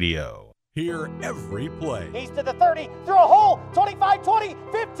VSBN Radio. Hear every play. He's to the 30, through a hole, 25, 20,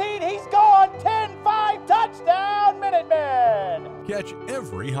 15, he's gone, 10-5, touchdown, Minutemen! Catch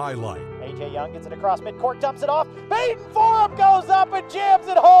every highlight. A.J. Young gets it across midcourt, dumps it off, Baden Forum goes up and jams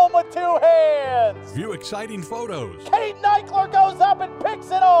it home with two hands! View exciting photos. Caden Eichler goes up and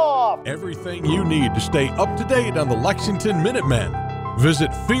picks it off! Everything you need to stay up to date on the Lexington Minutemen.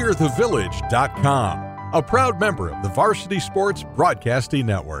 Visit fearthevillage.com, a proud member of the Varsity Sports Broadcasting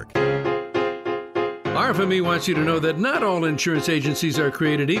Network. RFME wants you to know that not all insurance agencies are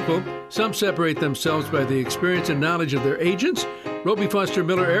created equal. Some separate themselves by the experience and knowledge of their agents. Roby Foster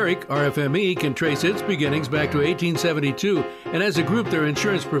Miller Eric, RFME, can trace its beginnings back to 1872, and as a group, their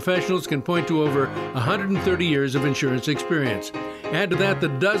insurance professionals can point to over 130 years of insurance experience. Add to that the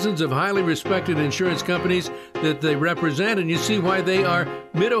dozens of highly respected insurance companies that they represent, and you see why they are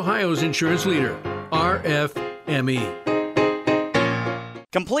Mid-Ohio's insurance leader, RFME.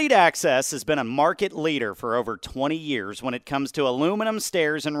 Complete Access has been a market leader for over 20 years when it comes to aluminum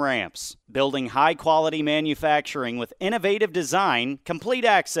stairs and ramps. Building high-quality manufacturing with innovative design, Complete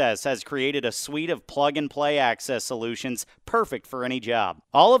Access has created a suite of plug-and-play access solutions perfect for any job.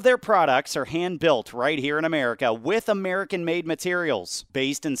 All of their products are hand-built right here in America with American-made materials.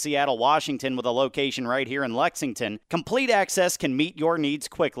 Based in Seattle, Washington, with a location right here in Lexington, Complete Access can meet your needs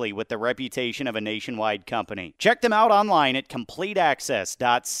quickly with the reputation of a nationwide company. Check them out online at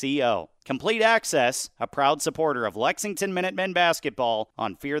CompleteAccess.co. Complete Access, a proud supporter of Lexington Minutemen basketball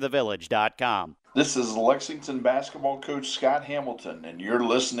on fearthevillage.com. This is Lexington basketball coach Scott Hamilton, and you're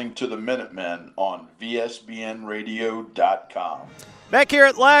listening to the Minutemen on VSBNradio.com. Back here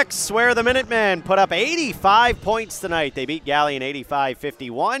at Lex, where the Minutemen put up 85 points tonight. They beat Gallion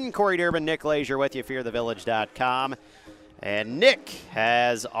 85-51. Corey Durbin, Nick Leisure with you, fearthevillage.com. And Nick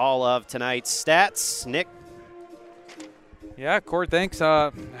has all of tonight's stats. Nick? Yeah, Court, thanks.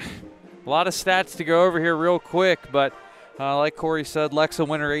 A lot of stats to go over here real quick, but like Corey said, Lexa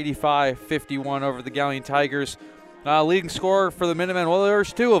winner 85-51 over the Gallion Tigers. Leading scorer for the Minutemen, well,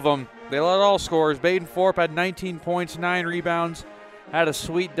 there's two of them. They led all scorers. Baden Forup had 19 points, 9 rebounds, had a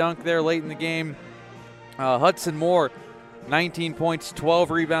sweet dunk there late in the game. Hudson Moore, 19 points,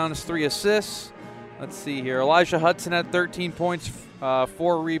 12 rebounds, 3 assists. Let's see here. Elijah Hudson had 13 points,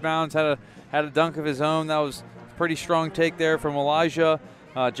 4 rebounds, had a dunk of his own. That was a pretty strong take there from Elijah.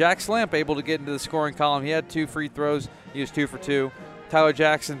 Jack Slamp able to get into the scoring column. He had 2 free throws. He was 2 for 2. Tyler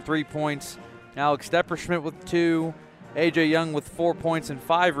Jackson, 3 points. Alex Depperschmidt with 2. A.J. Young with 4 points and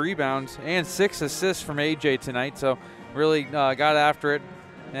 5 rebounds and 6 assists from A.J. tonight. So really got after it.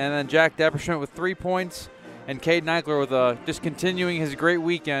 And then Jack Depperschmidt with 3 points. And Caden Eichler with just continuing his great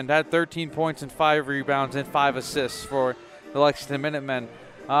weekend. Had 13 points and 5 rebounds and 5 assists for the Lexington Minutemen.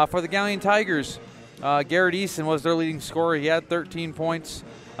 For the Gallion Tigers, Garrett Easton was their leading scorer. He had 13 points.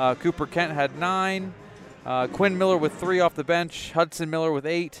 Cooper Kent had 9. Quinn Miller with 3 off the bench. Hudson Miller with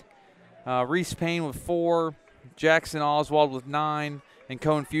 8. Reese Payne with 4. Jackson Oswald with 9. And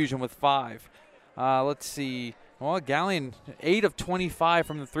Cone Fusion with 5. Let's see. Well, Gallion 8 of 25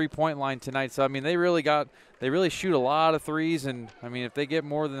 from the three-point line tonight. So I mean, they really shoot a lot of threes, and I mean, if they get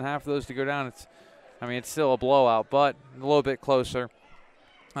more than half of those to go down, it's still a blowout, but a little bit closer.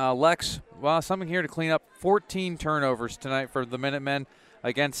 Lex, well, something here to clean up. 14 turnovers tonight for the Minutemen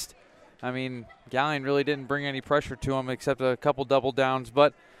against, Galion really didn't bring any pressure to them except a couple double downs.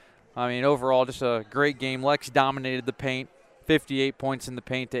 But, overall, just a great game. Lex dominated the paint, 58 points in the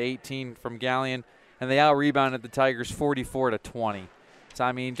paint to 18 from Galion, and they out-rebounded the Tigers 44-20.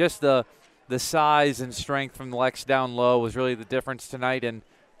 So, just the size and strength from Lex down low was really the difference tonight, and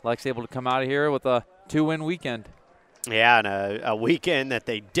Lex able to come out of here with a 2-win weekend. Yeah, and a weekend that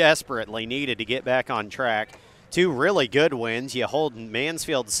they desperately needed to get back on track. 2 really good wins. You hold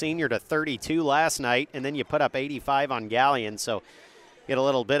Mansfield Senior to 32 last night, and then you put up 85 on Galion. So get a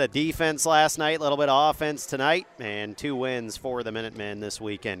little bit of defense last night, a little bit of offense tonight, and 2 wins for the Minutemen this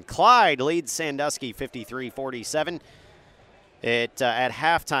weekend. Clyde leads Sandusky 53-47. At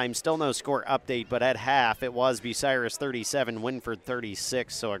halftime, still no score update, but at half it was Bucyrus 37, Winford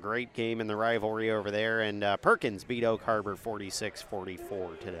 36, so a great game in the rivalry over there. And Perkins beat Oak Harbor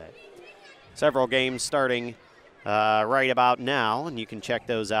 46-44 today. Several games starting right about now, and you can check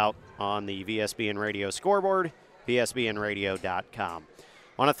those out on the VSBN Radio scoreboard, vsbnradio.com. I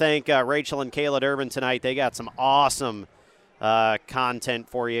want to thank Rachel and Kayla Durbin tonight. They got some awesome content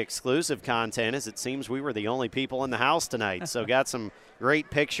for you, exclusive content, as it seems we were the only people in the house tonight. So got some great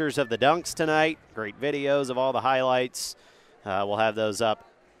pictures of the dunks tonight, great videos of all the highlights. We'll have those up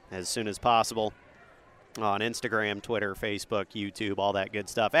as soon as possible on Instagram, Twitter, Facebook, YouTube, all that good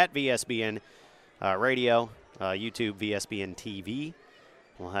stuff at VSBN Radio, YouTube, VSBN TV.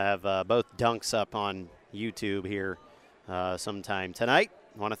 We'll have both dunks up on YouTube here sometime tonight.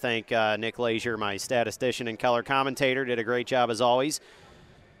 I want to thank Nick Leisure, my statistician and color commentator. Did a great job as always.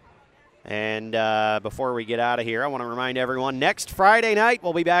 And before we get out of here, I want to remind everyone, next Friday night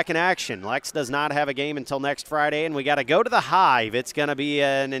we'll be back in action. Lex does not have a game until next Friday, and we got to go to the Hive. It's going to be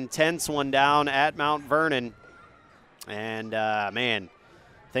an intense one down at Mount Vernon. And, man,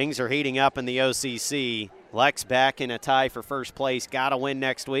 things are heating up in the OCC. Lex back in a tie for first place. Got to win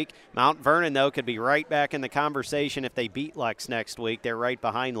next week. Mount Vernon, though, could be right back in the conversation if they beat Lex next week. They're right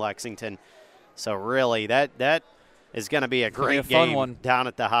behind Lexington. So, really, that is going to be a great game down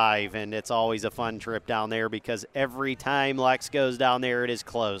at the Hive, and it's always a fun trip down there because every time Lex goes down there, it is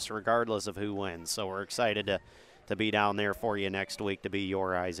close, regardless of who wins. So we're excited to be down there for you next week to be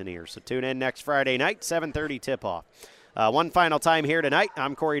your eyes and ears. So tune in next Friday night, 7:30 tip-off. One final time here tonight,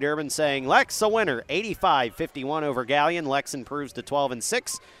 I'm Corey Durbin saying Lex a winner, 85-51 over Galion. Lex improves to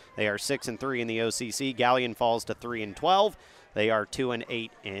 12-6. They are 6-3 in the OCC. Galion falls to 3-12. They are 2-8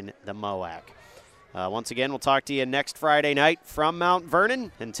 in the MOAC. Once again, we'll talk to you next Friday night from Mount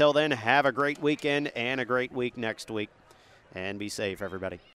Vernon. Until then, have a great weekend and a great week next week. And be safe, everybody.